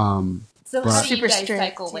 So But- how do you Super guys strict,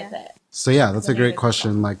 cycle with it? So yeah, that's a great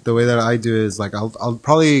question. Like the way that I do is like I'll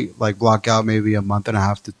probably like block out maybe a month and a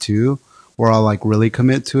half to 2 where I'll like really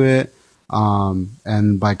commit to it.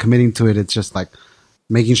 And by committing to it, it's just like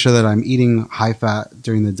making sure that I'm eating high fat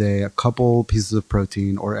during the day, a couple pieces of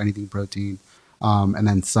protein or anything protein, and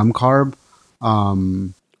then some carb.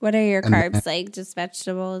 What are your and carbs like? Just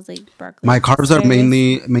vegetables, like broccoli? My carbs are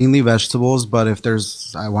asparagus? mainly vegetables, but if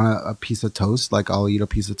I want a piece of toast, like I'll eat a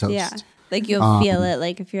piece of toast. Yeah, like you'll feel it.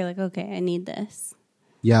 Like if you're like, okay, I need this.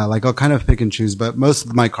 Yeah, like I'll kind of pick and choose, but most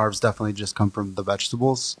of my carbs definitely just come from the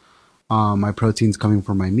vegetables. My protein's coming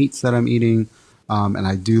from my meats that I'm eating. And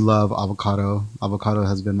I do love avocado. Avocado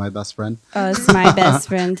has been my best friend. Oh, it's my best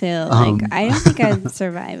friend too. Like I don't think I'd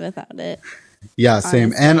survive without it. Yeah,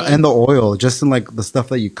 same. Honestly. And the oil, just in like the stuff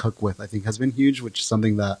that you cook with, I think has been huge, which is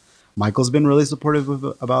something that Mikel's been really supportive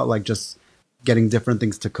about, like just getting different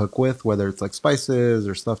things to cook with, whether it's like spices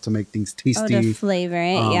or stuff to make things tasty. Oh, to flavor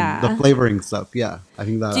it, yeah. The flavoring stuff, yeah. I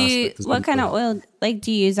think that aspect has what been kind cool. of oil? Like,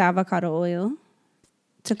 do you use avocado oil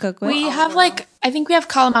to cook with? We have like I think we have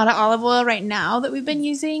Kalamata olive oil right now that we've been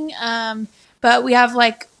using, but we have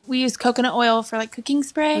like we use coconut oil for like cooking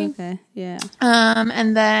spray. Okay, yeah.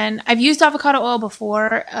 And then I've used avocado oil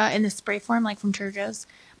before in the spray form, like from Trader Joe's.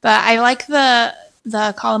 But I like the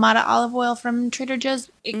Kalamata olive oil from Trader Joe's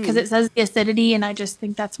because it says the acidity, and I just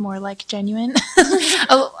think that's more like genuine.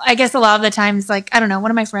 I guess a lot of the times, like I don't know,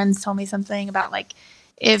 one of my friends told me something about like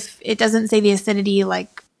if it doesn't say the acidity,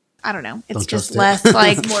 like I don't know, it's Don't just trust it. less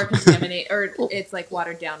like It's more contaminated, or it's like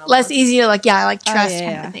watered down. less easy to like trust Oh,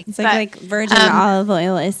 kind of thing. It's But, like virgin olive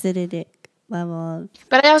oil acidic level.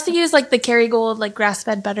 but I also use like the Kerrygold like grass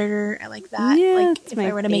fed butter. I like that. Yeah, like it's if my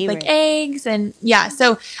I were to make like favorite. eggs and yeah.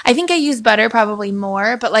 So I think I use butter probably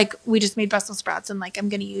more, but like we just made Brussels sprouts and like I'm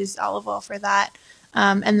gonna use olive oil for that.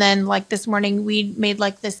 And then like this morning we made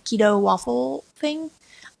like this keto waffle thing.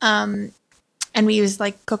 And we used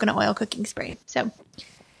like coconut oil cooking spray. So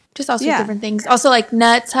just all sorts of different things. Also like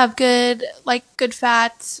nuts have good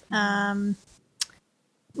fats.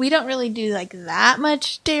 We don't really do like that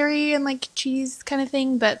much dairy and like cheese kind of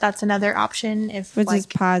thing, but that's another option if Which like is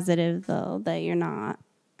positive though that you're not.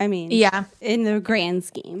 I mean, yeah. in the grand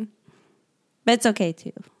scheme, but it's okay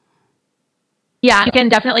too. Yeah, you can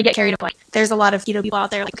definitely get carried away. There's a lot of keto people out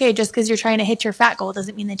there like, okay, just because you're trying to hit your fat goal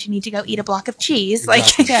doesn't mean that you need to go eat a block of cheese.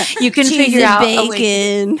 Exactly. Like you can Cheese figure and out a way.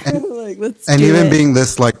 bacon. Like, let's And do even it. being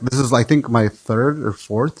this is I think my 3rd or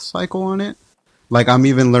 4th cycle on it. Like I'm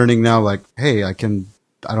even learning now, like, hey, I don't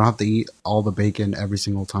have to eat all the bacon every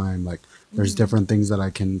single time. Like there's different things that I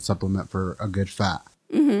can supplement for a good fat.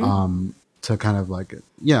 To kind of like,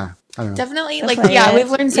 yeah, I don't know. Definitely, Definitely. we've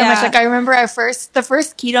learned so Yeah. much. Like, I remember the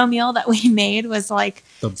first keto meal that we made was like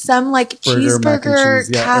some like burger, mac and cheeseburger cheese.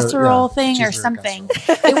 Yeah, casserole thing or cheeseburger something.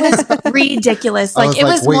 casserole. It was ridiculous. I Like, was it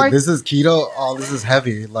like, was wait, more. this is keto? Oh, this is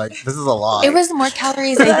heavy. Like, this is a lot. It was more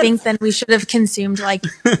calories, I think, than we should have consumed like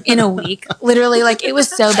in a week. Literally, like it was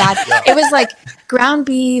so bad. It was like ground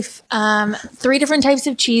beef, 3 different types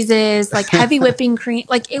of cheeses, like heavy whipping cream.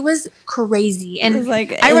 Like it was crazy. And It was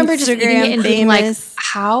like I remember just eating Instagram it and being like, famous.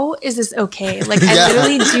 how is this okay? Like I Yeah.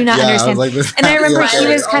 literally do not Yeah, I was understand. like, this And I remember can't be he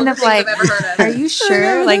okay. was kind of like, are you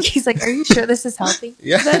sure? Like he's like, are you sure this is healthy?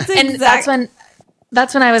 Yeah. And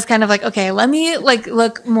that's when I was kind of like, okay, let me like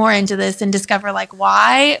look more into this and discover like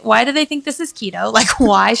why do they think this is keto? Like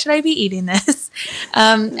why should I be eating this?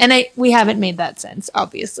 And we haven't made that sense,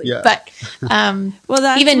 obviously. Yeah. But Well,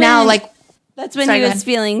 that's even now, like that's when Sorry, he go was ahead.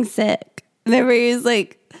 feeling sick. Remember, he was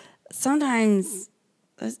like, sometimes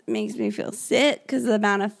this makes me feel sick because of the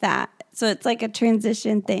amount of fat. So it's like a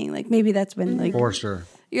transition thing. Like maybe that's when like For sure.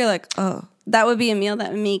 you're like, oh, that would be a meal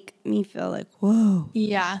that would make me feel like, whoa.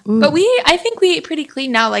 yeah. But I think we eat pretty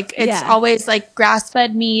clean now. Like it's Yeah. always like grass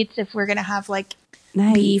fed meats if we're gonna have like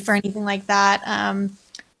Nice. beef or anything like that.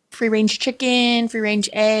 Free range chicken, free range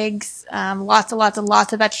eggs, lots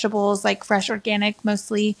of vegetables, like fresh organic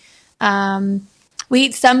mostly. We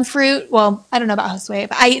eat some fruit. Well, I don't know about Josue,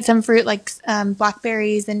 but I eat some fruit like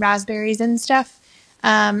blackberries and raspberries and stuff.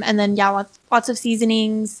 And then lots of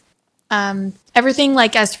seasonings. Everything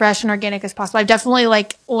like as fresh and organic as possible. I've definitely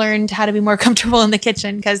like learned how to be more comfortable in the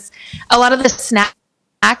kitchen because a lot of the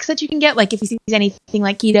snacks that you can get, like if you see anything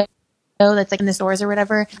like keto that's like in the stores or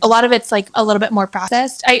whatever, a lot of it's like a little bit more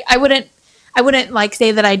processed. I wouldn't like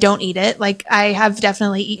say that I don't eat it. Like I have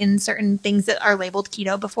definitely eaten certain things that are labeled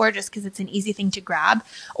keto before just because it's an easy thing to grab.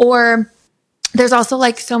 Or there's also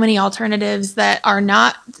like so many alternatives that are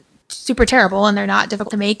not super terrible and they're not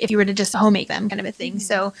difficult to make if you were to just home make them kind of a thing.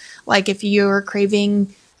 So like if you're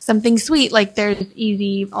craving something sweet, like there's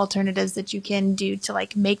easy alternatives that you can do to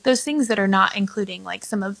like make those things that are not including like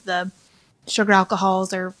some of the sugar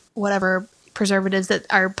alcohols or whatever preservatives that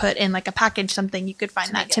are put in like a package, something you could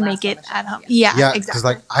find that to make it at home. Yeah, Yeah, because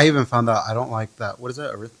exactly. like I even found out I don't like that. What is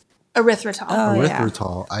it? Erythritol. Oh, yeah.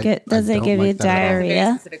 Erythritol. Does I it don't give you like that at all.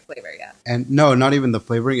 diarrhea? Specific flavor, yeah. And no, not even the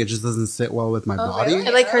flavoring. It just doesn't sit well with my body. really?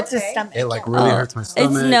 It like hurts his Okay. stomach. It like really hurts my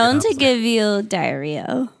stomach. It's known and I to was give you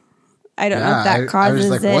diarrhea. I don't know Yeah, if that I was causes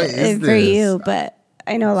like, what it is for this? you, but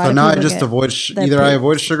I know a lot So of now people I just get avoid the either I poop.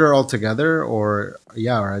 avoid sugar altogether, or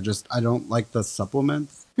I don't like the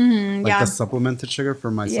supplements, like the supplemented sugar for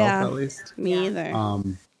myself Yeah. at least. Me either.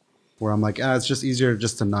 Where I'm like, it's just easier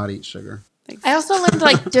just to not eat sugar. I also learned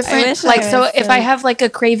like different, wish like, I so was if I so- have like a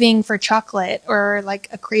craving for chocolate or like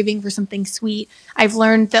a craving for something sweet, I've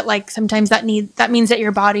learned that like sometimes that means that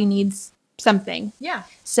your body needs something. Yeah.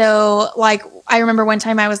 So like I remember one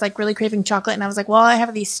time I was like really craving chocolate and I was like, well, I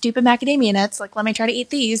have these stupid macadamia nuts. Like, let me try to eat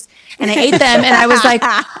these. And I ate them and I was like,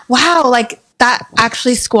 wow, like that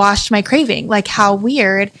actually squashed my craving. Like how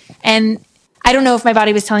weird. And I don't know if my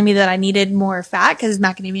body was telling me that I needed more fat because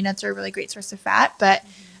macadamia nuts are a really great source of fat, but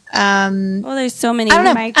Well, there's so many I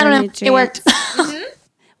don't micronutrients. know. It worked.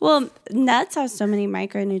 Well, nuts have so many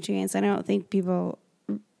micronutrients. I don't think people,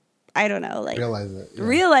 I don't know, like Realize it. Yeah.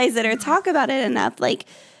 realize it or talk about it enough. Like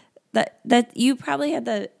that you probably had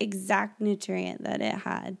the exact nutrient that it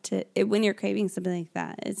had when you're craving something like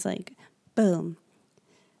that. It's like, boom,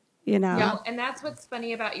 you know. Yeah, and that's what's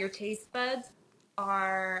funny about your taste buds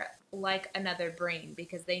are like another brain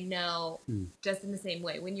because they know just in the same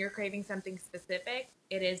way. When you're craving something specific,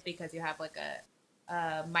 it is because you have like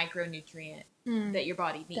a micronutrient that your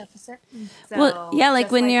body needs. Deficit. So, Well, yeah, like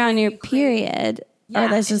just when you're on your you crave- period, Yeah, or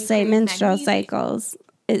let's and just you say crave menstrual magnesium. cycles.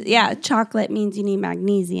 Chocolate means you need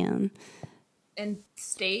magnesium. and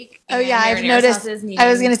steak. Oh and yeah, I've marinara noticed. sauces need- I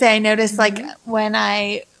was gonna say I noticed like when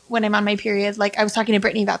I'm on my period, like I was talking to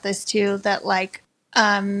Brittany about this too, that like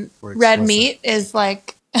red explicit. meat is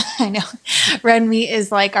like I know red meat is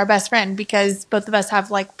like our best friend because both of us have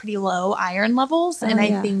like pretty low iron levels, and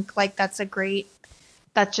yeah. I think like that's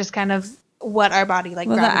just kind of what our body like.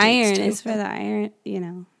 Well, the gravitates iron to. is for the iron, you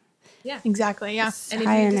know. Exactly. Yeah. And if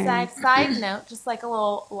high you in decide, iron. side note, just like a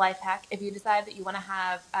little life hack, if you decide that you want to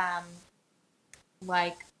have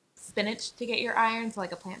like spinach to get your iron, so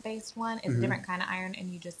like a plant-based one, it's a different kind of iron, and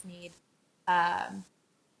you just need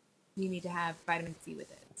you need to have vitamin C with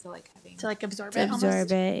it. So like having To like absorb To it. absorb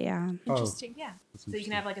almost. it, yeah. Interesting. yeah, so you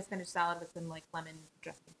can have like a spinach salad with some like lemon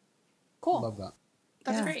dressing. Cool. Love that.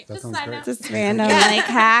 That's great. That Just sounds side great. note. Just random like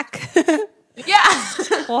hack. Yeah.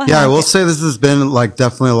 We'll Yeah, I hack will it. say this has been like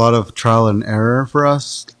definitely a lot of trial and error for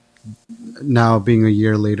us. Now being a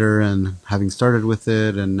year later and having started with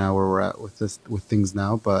it, and now where we're at with things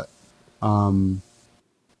now, but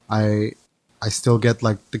I I still get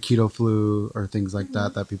like the keto flu or things like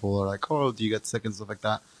that people are like, oh, do you get sick and stuff like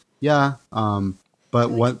that? Yeah,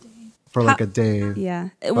 but what for like a day? Yeah.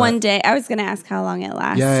 But- One day. I was going to ask how long it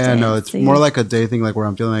lasted. Yeah, no, it's So more you- like a day thing, like where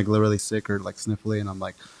I'm feeling like literally sick or like sniffly, and I'm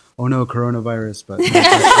like, oh no, coronavirus, but no,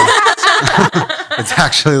 it's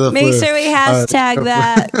actually the Make flu. sure we hashtag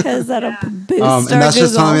that because that'll boost our And that's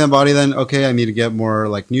just Google. telling my body then, okay, I need to get more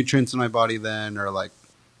like nutrients in my body then, or like,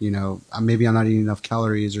 maybe I'm not eating enough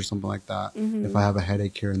calories or something like that if I have a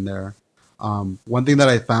headache here and there. One thing that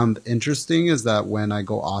I found interesting is that when I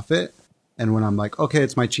go off it and when I'm like, okay,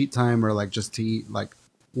 it's my cheat time or like just to eat like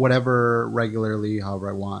whatever regularly, however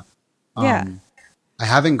I want. Yeah. I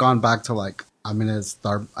haven't gone back to like, I'm going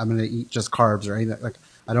to eat just carbs or anything. Like,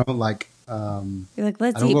 I don't like, You're like, I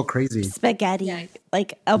let's don't eat go crazy. spaghetti. Yeah.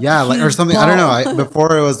 Like a Yeah, like, or huge something. I don't know. bowl.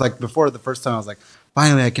 Before the first time I was like,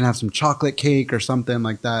 finally I can have some chocolate cake or something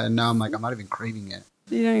like that. And now I'm like, I'm not even craving it.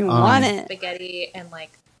 You don't even want it. Spaghetti and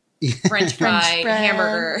like French fry, bread.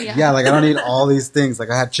 hamburger. Yeah. Yeah, like I don't eat all these things.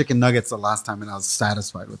 Like I had chicken nuggets the last time and I was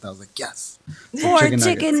satisfied with that. I was like, yes. some 4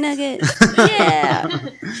 chicken nuggets.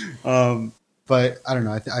 Yeah. But I don't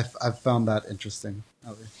know. I've found that interesting.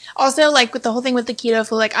 Also, like with the whole thing with the keto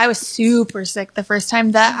flu, like I was super sick the first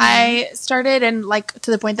time that I started, and like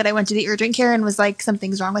to the point that I went to the urgent care and was like,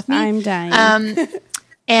 something's wrong with me. I'm dying.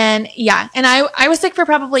 And yeah, and I was sick for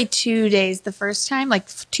probably 2 days the first time, like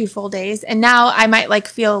 2 full days. And now I might like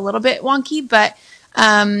feel a little bit wonky, but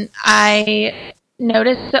I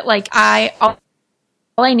noticed that like all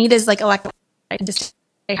I need is like electrolytes to stay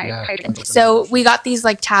hydrated. So we got these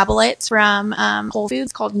like tablets from Whole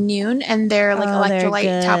Foods called Noon, and they're like Oh, they're electrolyte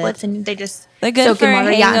good. tablets, and they just They're good soak for in a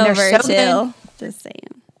water. Yeah, and hangover they're so good. too. Just saying.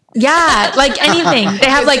 Yeah, like anything. They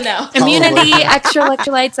have like know. immunity, extra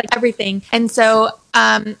electrolytes, like everything. And so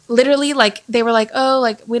literally like they were like, oh,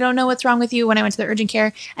 like we don't know what's wrong with you when I went to the urgent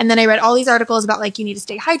care. And then I read all these articles about like you need to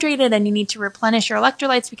stay hydrated and you need to replenish your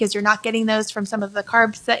electrolytes because you're not getting those from some of the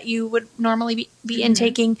carbs that you would normally be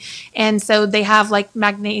intaking. And so they have like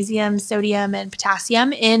magnesium, sodium, and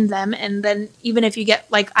potassium in them. And then even if you get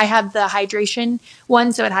like I had the hydration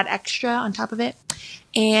one, so it had extra on top of it.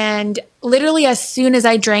 And literally as soon as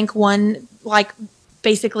I drank one, like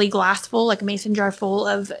basically glass full, like a mason jar full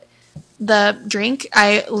of the drink,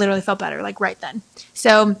 I literally felt better like right then.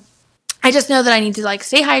 So I just know that I need to like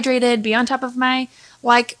stay hydrated, be on top of my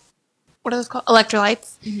like, what are those called?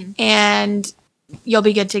 Electrolytes, and you'll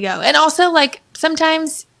be good to go. And also like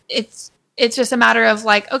sometimes it's just a matter of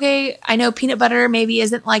like, okay, I know peanut butter maybe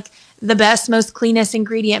isn't like the best, most cleanest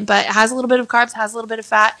ingredient, but it has a little bit of carbs, has a little bit of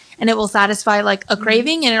fat, and it will satisfy like a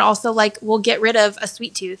craving. And it also like will get rid of a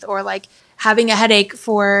sweet tooth or like having a headache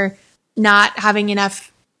for not having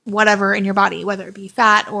enough whatever in your body, whether it be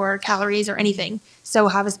fat or calories or anything. So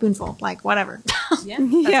have a spoonful, like whatever.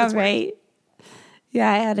 Yeah, right.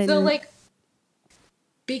 Yeah, I had So like,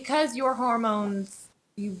 because your hormones,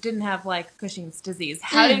 you didn't have like Cushing's disease.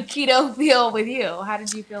 How did keto feel with you? How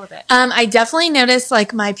did you feel with it? I definitely noticed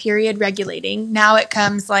like my period regulating. Now it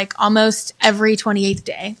comes like almost every 28th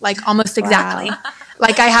day, like almost exactly.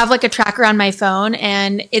 Like I have like a tracker on my phone,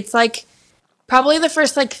 and it's like probably the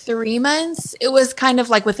first like 3 months, it was kind of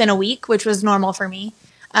like within a week, which was normal for me.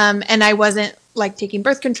 And I wasn't like taking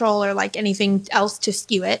birth control or like anything else to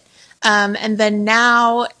skew it. And then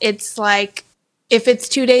now it's like, if it's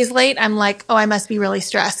 2 days late, I'm like, oh, I must be really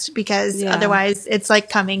stressed because otherwise it's like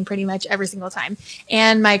coming pretty much every single time.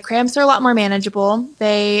 And my cramps are a lot more manageable.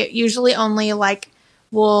 They usually only like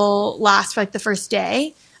will last for like the first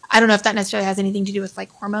day. I don't know if that necessarily has anything to do with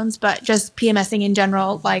like hormones, but just PMSing in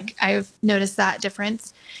general, like I've noticed that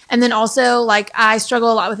difference. And then also like I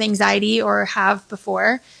struggle a lot with anxiety or have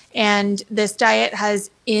before. And this diet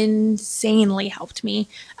has insanely helped me.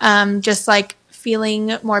 Just like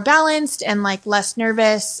feeling more balanced and like less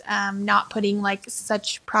nervous, not putting like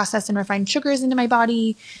such processed and refined sugars into my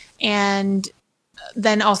body, and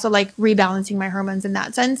then also like rebalancing my hormones in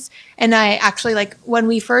that sense. And I actually like when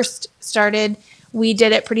we first started, we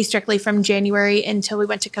did it pretty strictly from January until we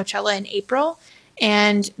went to Coachella in April.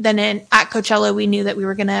 And then at Coachella, we knew that we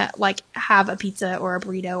were going to like have a pizza or a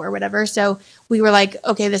burrito or whatever. So we were like,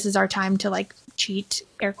 okay, this is our time to like cheat,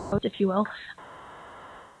 air quotes, if you will.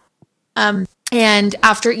 And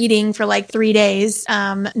after eating for like 3 days,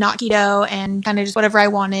 not keto and kind of just whatever I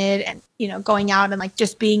wanted and, you know, going out and like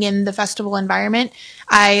just being in the festival environment,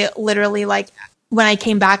 I literally like when I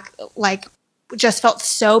came back, like just felt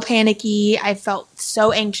so panicky. I felt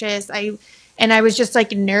so anxious. And I was just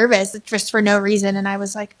like nervous just for no reason. And I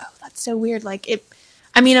was like, oh, that's so weird. Like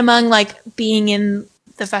among like being in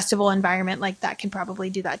the festival environment, like that can probably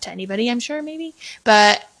do that to anybody, I'm sure, maybe.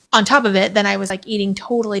 But on top of it, then I was like eating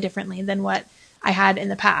totally differently than what I had in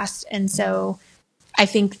the past. And so I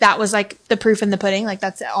think that was like the proof in the pudding. Like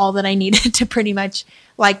that's all that I needed to pretty much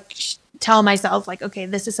like tell myself like, okay,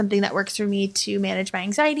 this is something that works for me to manage my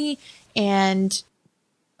anxiety, and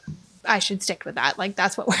I should stick with that. Like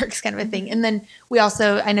that's what works, kind of a thing. And then we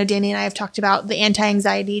also, I know Danny and I have talked about the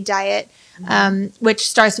anti-anxiety diet, which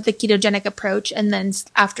starts with the ketogenic approach. And then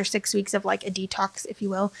after 6 weeks of like a detox, if you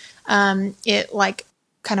will, it like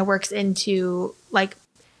kind of works in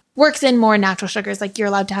more natural sugars. Like you're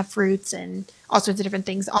allowed to have fruits and all sorts of different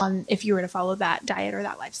things on if you were to follow that diet or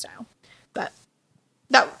that lifestyle. But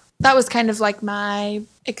that was kind of like my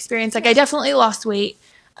experience. Like I definitely lost weight.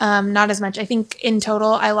 Not as much. I think in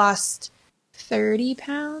total I lost 30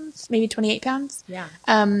 pounds, maybe 28 pounds. Yeah.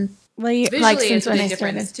 Well, you Visually, like it's since a when big I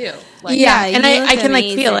difference started. too. Like, Yeah, and I can like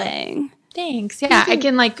feel it. amazing. Thanks. Yeah,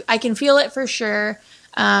 I can feel it for sure.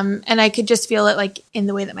 And I could just feel it like in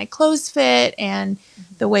the way that my clothes fit and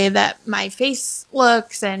the way that my face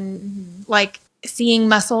looks, and like seeing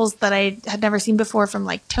muscles that I had never seen before from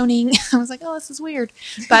like toning. I was like, oh, this is weird.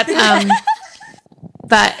 But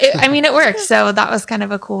it worked. So that was kind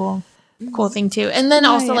of a cool thing too. And then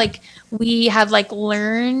also like we had like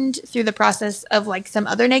learned through the process of like some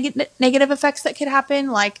other negative effects that could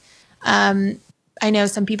happen. Like, I know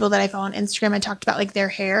some people that I follow on Instagram and talked about like their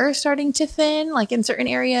hair starting to thin, like in certain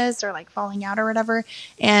areas, or like falling out or whatever.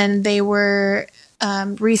 And they were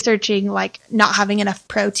researching like not having enough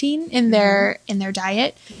protein in their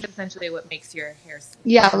diet. essentially what makes your hair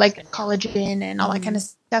Like collagen and all that kind of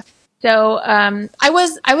stuff. So I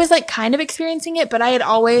was like kind of experiencing it, but I had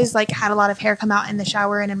always like had a lot of hair come out in the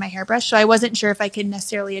shower and in my hairbrush. So I wasn't sure if I could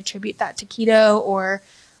necessarily attribute that to keto, or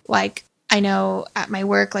like I know at my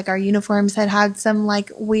work, like our uniforms had some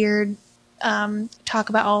like weird talk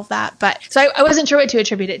about all of that. But so I wasn't sure what to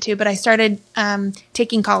attribute it to, but I started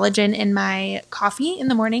taking collagen in my coffee in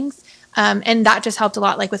the mornings. And that just helped a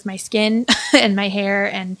lot, like with my skin and my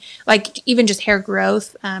hair, and like even just hair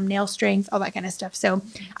growth, nail strength, all that kind of stuff. So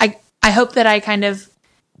I hope that I kind of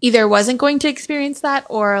either wasn't going to experience that,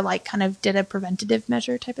 or like kind of did a preventative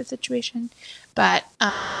measure type of situation. But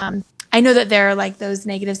I know that there are like those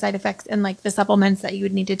negative side effects and like the supplements that you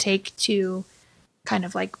would need to take to kind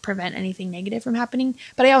of like prevent anything negative from happening.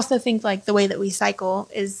 But I also think like the way that we cycle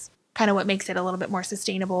is kind of what makes it a little bit more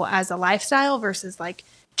sustainable as a lifestyle versus like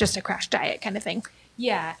just a crash diet kind of thing.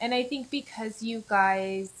 Yeah, and I think because you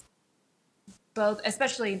guys both,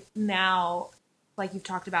 especially now, like you've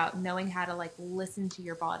talked about, knowing how to like listen to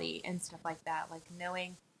your body and stuff like that, like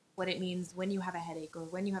knowing what it means when you have a headache or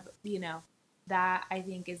when you have, that I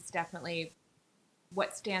think is definitely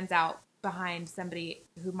what stands out behind somebody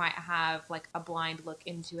who might have like a blind look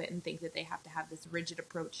into it and think that they have to have this rigid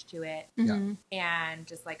approach to it. Mm-hmm. And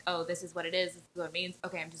just like, oh, this is what it is. This is what it means.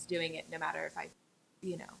 Okay, I'm just doing it no matter if I,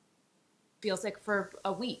 feel sick for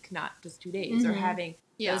a week, not just 2 days, or having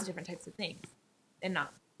those different types of things, and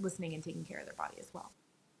not listening and taking care of their body as well.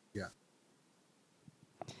 Yeah.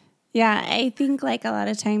 Yeah, I think like a lot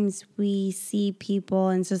of times we see people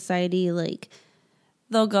in society, like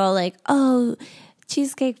they'll go like, oh,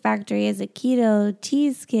 Cheesecake Factory is a keto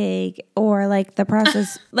cheesecake, or like the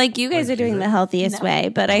process, like you guys are doing the healthiest way,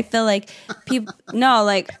 but I feel like people, no,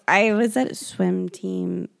 like I was at a swim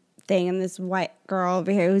team thing, and this white girl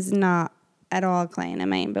over here who's not at all a client of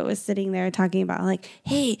mine, but was sitting there talking about like,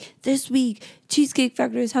 hey, this week Cheesecake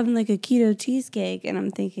Factory is having like a keto cheesecake, and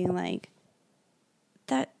I'm thinking like,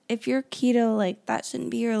 that if you're keto, like that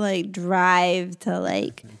shouldn't be your like drive to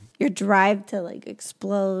like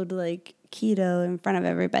explode like keto in front of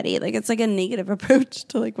everybody. Like it's like a negative approach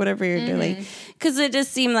to like whatever you're doing, because it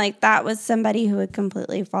just seemed like that was somebody who would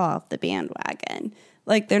completely fall off the bandwagon.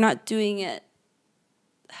 Like they're not doing it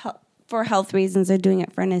for health reasons, they're doing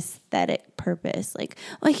it for an aesthetic purpose. Like,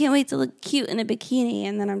 oh, I can't wait to look cute in a bikini,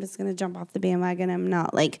 and then I'm just going to jump off the bandwagon. I'm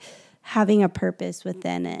not like having a purpose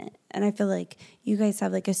within it. And I feel like you guys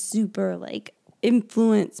have like a super like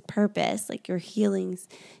influence purpose. Like you're healing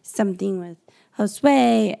something with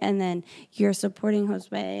Josue, and then you're supporting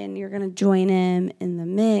Josue, and you're going to join him in the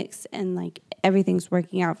mix, and like everything's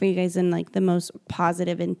working out for you guys in like the most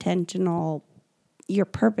positive, intentional. Your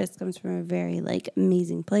purpose comes from a very like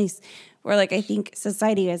amazing place, where like I think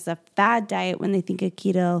society has a fad diet when they think of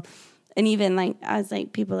keto, and even like as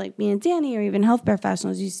like people like me and Danny, or even health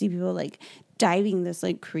professionals, you see people like diving this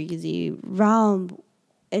like crazy realm,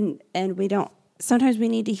 and we don't sometimes we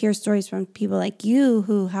need to hear stories from people like you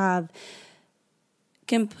who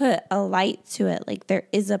can put a light to it. Like there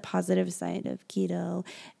is a positive side of keto,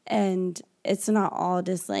 and it's not all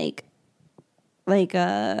just like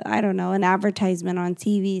I don't know, an advertisement on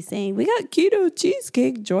TV saying we got keto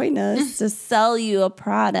cheesecake, join us, to sell you a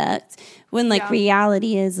product, when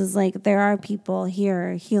reality is like there are people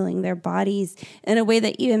here healing their bodies in a way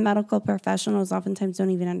that even medical professionals oftentimes don't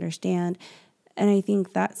even understand. And I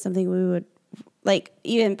think that's something we would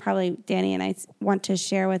even probably Danny and I want to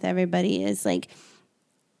share with everybody is like,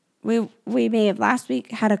 we may have last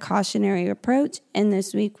week had a cautionary approach, and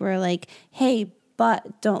this week we're like, hey,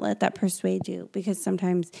 but don't let that persuade you, because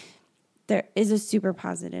sometimes there is a super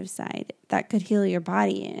positive side that could heal your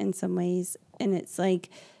body in some ways. And it's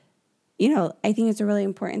like, I think it's a really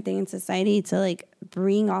important thing in society to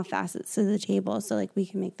bring all facets to the table so we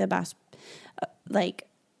can make the best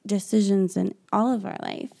decisions in all of our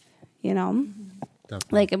life,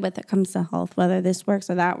 Definitely. When it comes to health, whether this works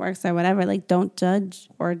or that works or whatever, don't judge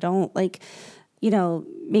or don't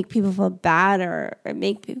make people feel bad or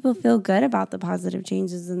make people feel good about the positive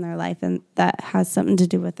changes in their life, and that has something to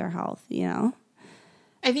do with their health,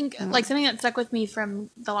 I think something that stuck with me from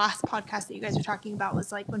the last podcast that you guys were talking about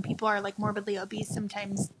was when people are morbidly obese,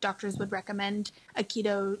 sometimes doctors would recommend a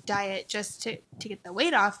keto diet just to get the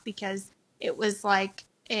weight off, because it was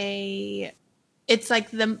it's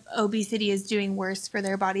the obesity is doing worse for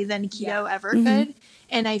their body than keto ever could.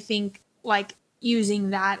 And I think using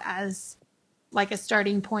that as a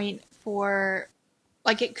starting point for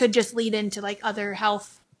it could just lead into other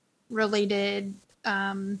health related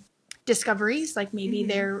discoveries. Maybe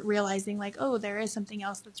they're realizing oh, there is something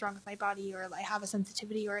else that's wrong with my body, or I have a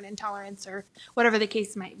sensitivity or an intolerance or whatever the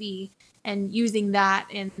case might be, and using that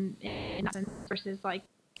in versus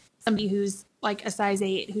somebody who's a size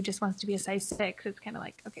 8 who just wants to be a size 6. It's kind of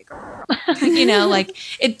okay, girl.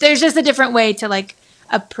 There's just a different way to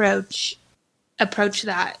approach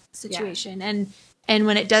that situation. Yeah. And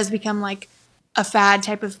when it does become a fad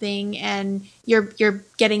type of thing, and you're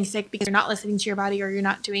getting sick because you're not listening to your body, or you're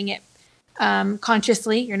not doing it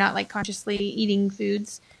consciously, you're not consciously eating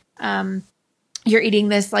foods, you're eating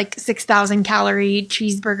this 6,000 calorie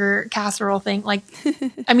cheeseburger casserole thing.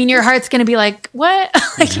 Your heart's going to be what?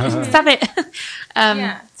 Stop it.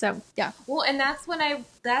 So yeah. Well, and that's what I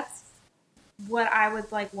was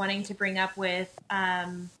wanting to bring up with,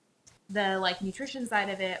 the nutrition side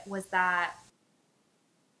of it, was that,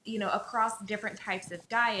 across different types of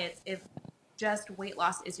diets, if just weight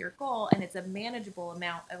loss is your goal and it's a manageable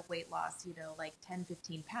amount of weight loss, 10,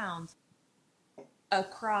 15 pounds,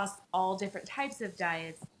 across all different types of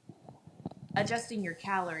diets, adjusting your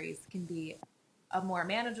calories can be a more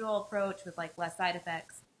manageable approach with less side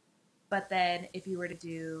effects. But then if you were to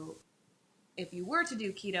do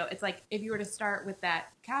keto, it's if you were to start with that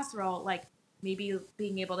casserole, maybe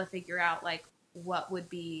being able to figure out what would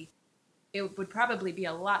be, it would probably be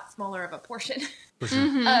a lot smaller of a portion of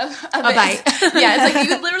a bite. Yeah, it's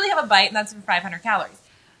you would literally have a bite, and that's 500 calories.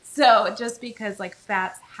 So just because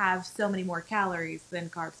fats have so many more calories than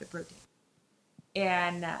carbs and protein.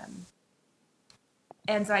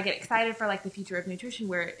 And so I get excited for the future of nutrition,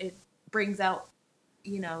 where it brings out,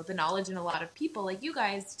 the knowledge in a lot of people like you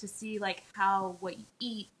guys, to see how what you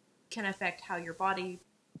eat can affect how your body,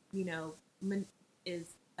 is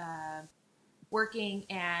working,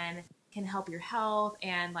 and can help your health,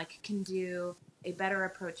 and can do a better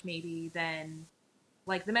approach maybe than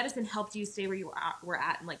the medicine helped you stay where you were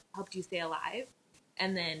at, and helped you stay alive.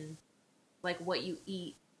 And then what you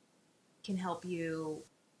eat can help you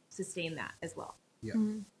sustain that as well. Yeah.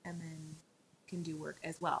 Mm-hmm. And then can do work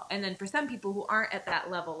as well. And then for some people who aren't at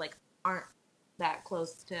that level, aren't that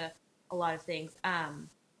close to a lot of things, can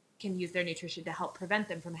use their nutrition to help prevent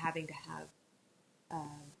them from having to have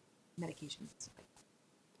medications.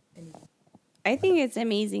 Anyway. I think it's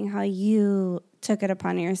amazing how you took it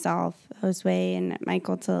upon yourself, Josue and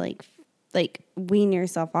Mikel, to wean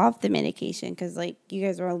yourself off the medication, because you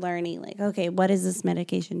guys were learning okay, what is this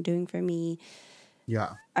medication doing for me? Yeah,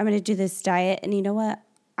 I'm going to do this diet, and you know what?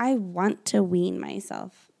 I want to wean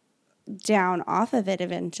myself down off of it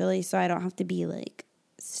eventually, so I don't have to be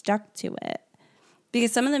stuck to it,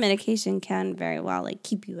 because some of the medication can very well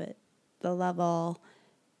keep you at the level.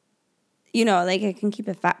 It can keep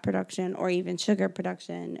a fat production or even sugar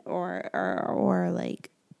production, or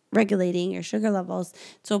regulating your sugar levels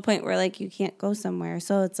to a point where you can't go somewhere.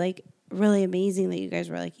 So it's really amazing that you guys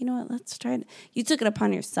were you know what, let's try it. You took it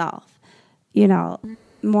upon yourself,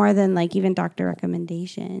 more than even doctor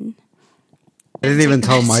recommendation. I didn't even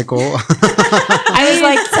tell Mikel. I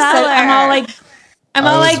was tell her. I'm all I'm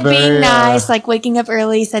all like being nice, like waking up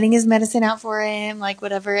early, setting his medicine out for him, like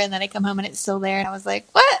whatever. And then I come home and it's still there. And I was like,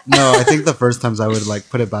 what? No, I think the first times I would like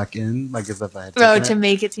put it back in, like as if I had taken To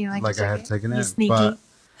make it seem like I had taken You it. sneaky.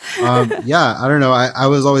 But yeah, I don't know. I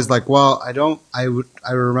was always like, well,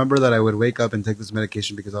 I remember that I would wake up and take this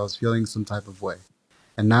medication because I was feeling some type of way.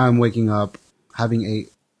 And now I'm waking up having ate,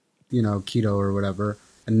 keto or whatever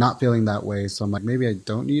and not feeling that way. So I'm like, maybe I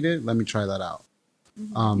don't need it. Let me try that out.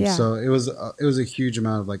 So it was a huge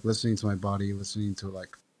amount of like listening to my body, listening to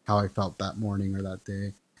like how I felt that morning or that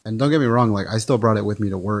day. And don't get me wrong, like I still brought it with me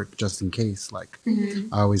to work just in case. Like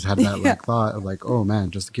I always had that like thought of like, oh man,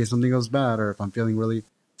 just in case something goes bad or if I'm feeling really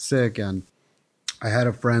sick. And I had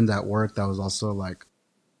a friend at work that was also like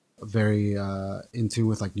very in tune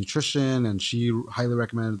with like nutrition, and she highly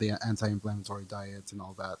recommended the anti-inflammatory diets and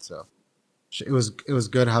all that. So it was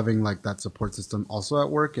good having like that support system also at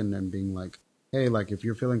work, and then being like, hey, like if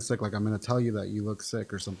you're feeling sick, like I'm going to tell you that you look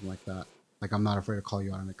sick or something like that. Like I'm not afraid to call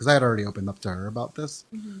you out on it because I had already opened up to her about this.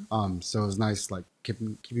 So it was nice, like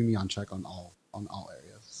keeping me on check on all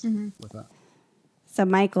areas with that. So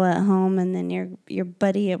Michael at home, and then your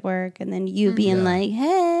buddy at work, and then you being like,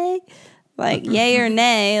 hey, like yay or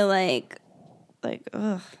nay, like,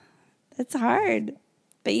 ugh, it's hard,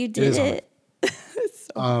 but you did it.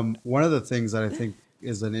 One of the things that I think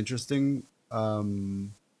is an interesting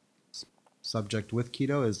subject with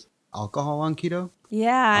keto is alcohol on keto.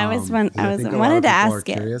 Yeah, I wanted to ask ask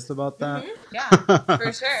it. Curious about that. Yeah,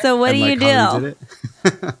 for sure. So what do you do? How you did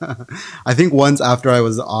it. I think once after I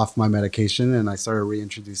was off my medication and I started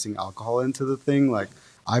reintroducing alcohol into the thing, like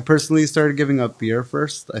I personally started giving up beer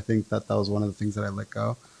first. I think that was one of the things that I let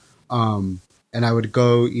go. And I would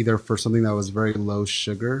go either for something that was very low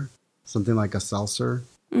sugar, something like a seltzer.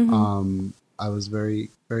 I was very,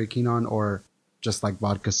 very keen on, or just like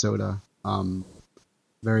vodka soda.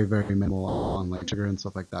 Very, very minimal on like sugar and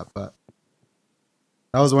stuff like that. But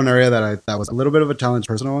that was one area that was a little bit of a challenge,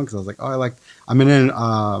 personal one, because I was like, I'm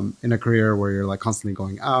in a career where you're like constantly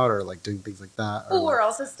going out or like doing things like that. Oh, we're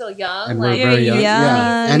also still young. And like, we're very young.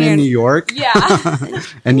 Yeah. And in New York. Yeah.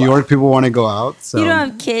 In New York, people want to go out. So you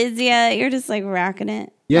don't have kids yet. You're just like racking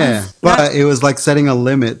it. Yeah, but it was like setting a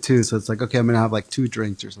limit too. So it's like, okay, I'm gonna have like 2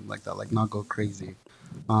 drinks or something like that, like not go crazy.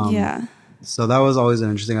 So that was always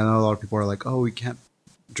an interesting. I know a lot of people are like, oh, we can't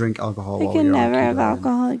drink alcohol. I while can you're on never keto. have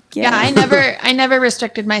alcohol again. Yeah, I never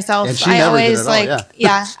restricted myself. And she I never always did at all,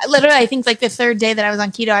 yeah. Literally, I think like the 3rd day that I was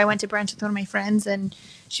on keto, I went to brunch with one of my friends, and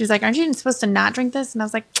she was like, "Aren't you even supposed to not drink this?" And I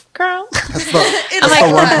was like, "Girl, That's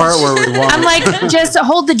the one part where we want. I'm like, just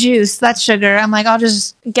hold the juice. That's sugar." I'm like, I'll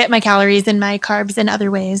just get my calories and my carbs in other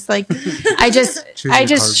ways. Like, I just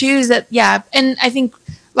choose it. Yeah, and I think.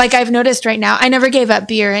 Like I've noticed right now, I never gave up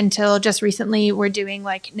beer until just recently. We're doing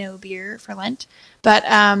like no beer for Lent. But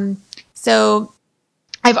so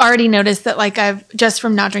I've already noticed that like I've just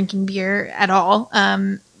from not drinking beer at all,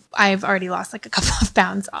 I've already lost like a couple of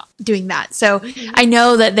pounds doing that. So I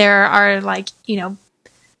know that there are like,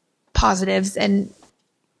 positives and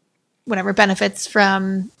whatever benefits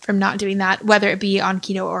from not doing that, whether it be on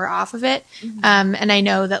keto or off of it. And I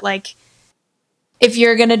know that like, if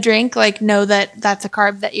you're going to drink, like know that that's a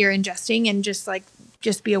carb that you're ingesting and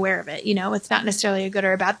just be aware of it. It's not necessarily a good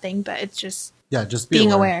or a bad thing, but it's just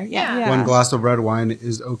being aware. Yeah. One glass of red wine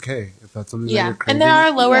is okay if that's something that you're craving. And there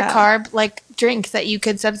are lower carb like drinks that you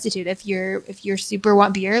could substitute. If you're super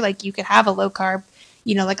want beer, like you could have a low carb,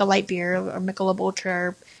 like a light beer or Michelob Ultra.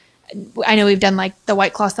 Or, I know we've done like the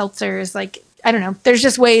White Claw seltzers. Like, I don't know. There's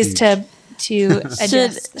just ways to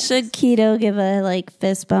adjust. Should keto give a like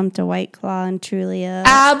fist bump to White Claw and Trulia?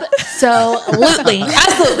 Absolutely.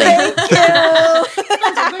 Thank you.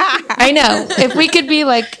 I know. If we could be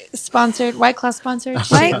like sponsored, White Claw sponsored.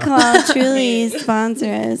 White Claw truly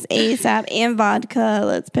sponsor us ASAP and vodka.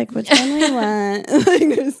 Let's pick which one we want.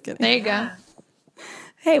 Just kidding. There you go.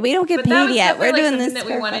 Hey, we don't get paid yet. We're doing this that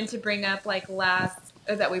we wanted to bring up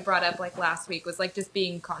that we brought up like last week was like just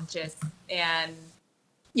being conscious and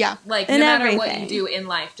like no matter what you do in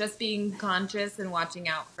life, just being conscious and watching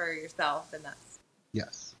out for yourself, and that's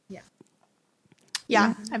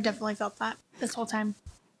yeah. I've definitely felt that this whole time.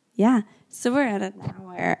 Yeah. So we're at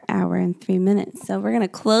an hour and 3 minutes. So we're gonna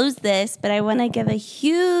close this, but I want to give a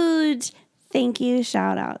huge thank you,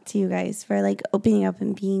 shout out to you guys for like opening up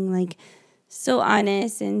and being like so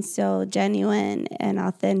honest and so genuine and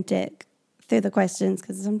authentic through the questions,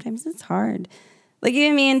 because sometimes it's hard. Like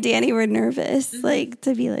even me and Danny were nervous, like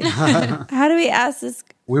to be like, how do we ask this?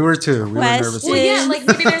 We were too. We were nervous. Well, yeah, like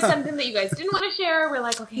maybe there's something that you guys didn't want to share. We're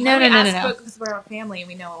like, okay, no. Because we're a family and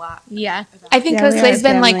we know a lot. Yeah, I think Josue's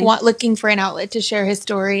been like looking for an outlet to share his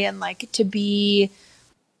story and like to be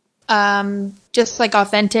just like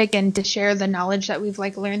authentic and to share the knowledge that we've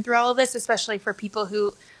like learned through all of this, especially for people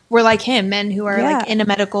who were like him and who are like in a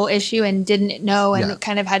medical issue and didn't know and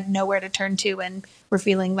kind of had nowhere to turn to and were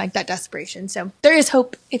feeling like that desperation. So there is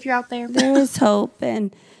hope if you're out there. There is hope.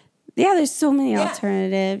 And there's so many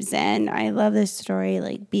alternatives. And I love this story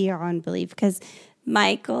like beyond belief because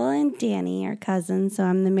Mikel and Danny are cousins. So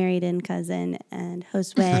I'm the married-in cousin, and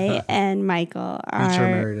Josue and Mikel are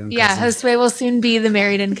married-in Yeah, cousins. Josue will soon be the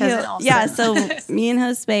married-in cousin also. Yeah, so me and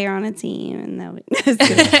Josue are on a team. And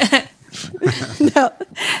no,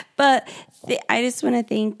 but I just want to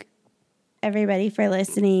thank everybody for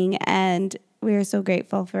listening. And we are so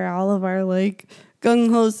grateful for all of our like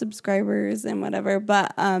gung-ho subscribers and whatever.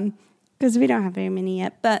 But because we don't have very many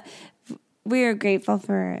yet. But we are grateful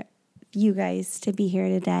for you guys to be here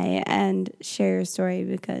today and share your story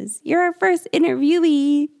because you're our first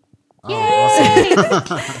interviewee. Yay!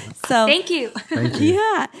 Awesome. So thank you.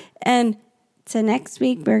 Yeah. And so next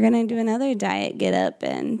week we're gonna do another diet get up,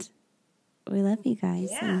 and we love you guys.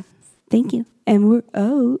 Yeah. Thank you. And we're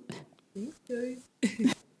out.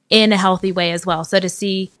 In a healthy way as well. So to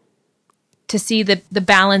see the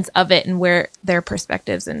balance of it and where their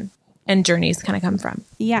perspectives and journeys kind of come from.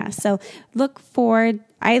 Yeah. So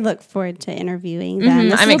I look forward to interviewing them.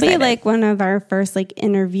 This I'm will excited. be like one of our first like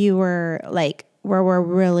interviewer, like where we're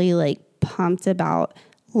really like pumped about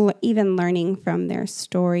even learning from their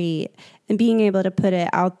story and being able to put it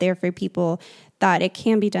out there for people that it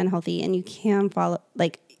can be done healthy and you can follow,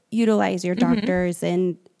 like utilize your doctors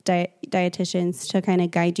and dietitians to kind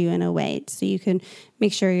of guide you in a way so you can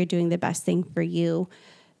make sure you're doing the best thing for you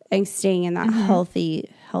and staying in that healthy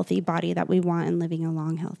body that we want and living a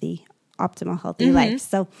long, healthy, optimal, healthy life.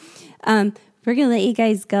 So we're going to let you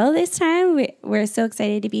guys go this time. We're so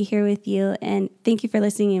excited to be here with you. And thank you for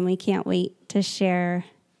listening. And we can't wait to share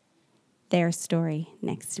their story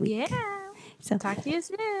next week. Yeah. So Talk to you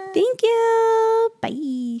soon. thank you.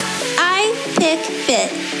 Bye. I Pick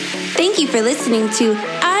Fit. Thank you for listening to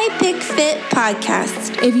I Pick Fit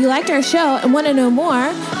podcast. If you liked our show and want to know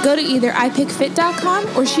more, go to either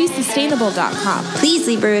ipickfit.com or she'ssustainable.com. Please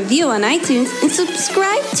leave a review on iTunes and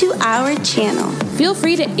subscribe to our channel. Feel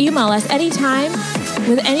free to email us anytime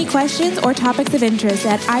with any questions or topics of interest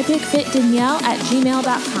at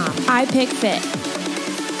ipickfitdanielle@gmail.com. iPickFit.